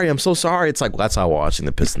so sorry. I'm so sorry. It's like, well, that's how watching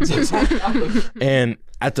the Pistons is. And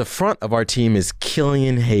at the front of our team is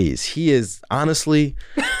Killian Hayes. He is honestly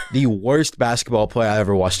the worst basketball player I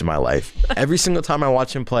ever watched in my life. Every single time I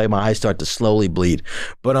watch him play, my eyes start to slowly bleed.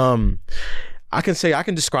 But I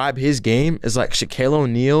can describe his game as like Shaquille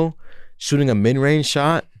O'Neal shooting a mid-range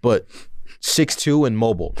shot, but 6'2" and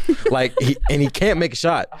mobile. Like he can't make a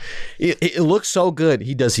shot. It looks so good.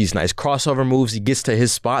 He does these nice crossover moves. He gets to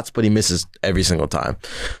his spots, but he misses every single time.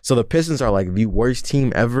 So the Pistons are like the worst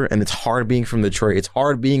team ever, and it's hard being from Detroit. It's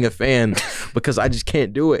hard being a fan because I just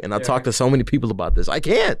can't do it. And I talk to so many people about this. I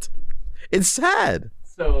can't. It's sad.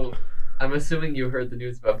 So I'm assuming you heard the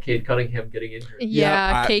news about Cade Cunningham getting injured.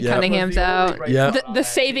 Yeah, Cade Cunningham's out. The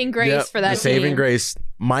saving grace for that the saving team. grace.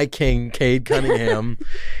 My king, Cade Cunningham.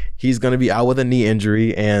 He's going to be out with a knee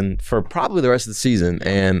injury and for probably the rest of the season,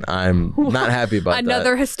 and I'm not happy about that.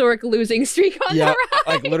 Another historic losing streak on the rise.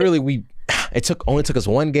 Like literally only took us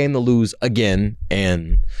one game to lose again,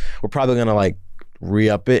 and we're probably gonna like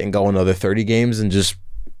re-up it and go another 30 games and just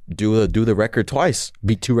do the record twice,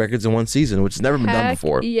 beat 2 records in one season, which has never been done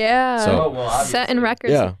before. Yeah. So, setting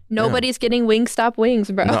records. Yeah, Nobody's getting Wingstop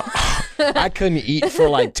wings, bro. No, I couldn't eat for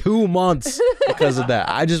like 2 months because of that.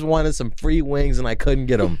 I just wanted some free wings and I couldn't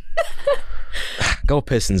get them. Go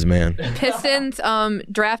Pistons, man. Pistons,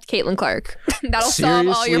 draft Caitlin Clark. That'll solve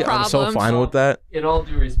all your Seriously, problems. I'm so fine with that. In all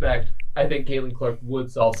due respect, I think Caitlin Clark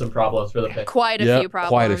would solve some problems for the Pistons. Quite a few problems.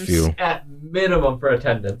 Quite a few. At minimum for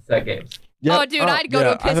attendance at games. Yep. Oh, dude, I'd go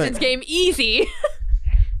to a Pistons game easy.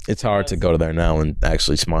 It's hard to go to there now and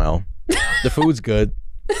actually smile. The food's good.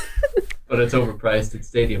 But it's overpriced. It's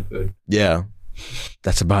stadium food. Yeah.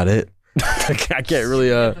 That's about it. I can't really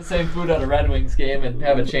Get the same food at a Red Wings game and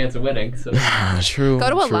have a chance of winning. So true. Go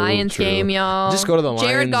to a Lions game, y'all. Just go to the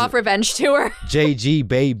Jared Lions. Goff revenge tour. JG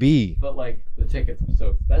baby. But like the tickets are so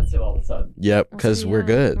expensive all of a sudden. Yep, because we're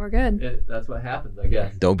good. We're good. That's what happens, I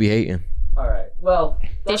guess. Don't be hating. All right. Well,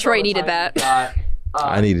 that's Detroit all the needed time that. we got.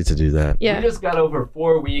 I needed to do that. Yeah. We just got over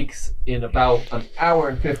 4 weeks in about an hour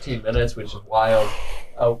and 15 minutes, which is wild.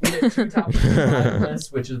 We did 2 top 5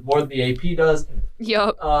 lists, which is more than the AP does.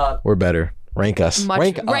 Yup. We're better. Rank us.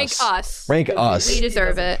 Rank us. Rank us. We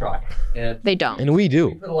deserve it. Try. And They don't. And we we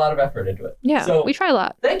do. put a lot of effort into it. Yeah, So, we try a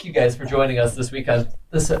lot. thank you guys for joining us this week on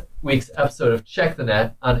this week's episode of Check the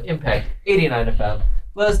Net on Impact 89 FM.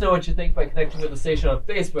 Let us know what you think by connecting with the station on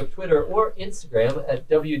Facebook, Twitter, or Instagram at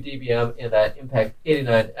WDBM and at Impact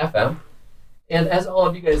 89 FM. And as all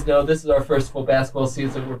of you guys know, this is our first full basketball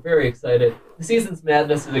season. We're very excited. The season's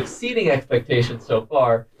madness is exceeding expectations so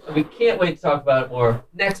far, and we can't wait to talk about it more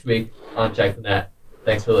next week on Check the Net.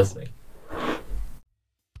 Thanks for listening.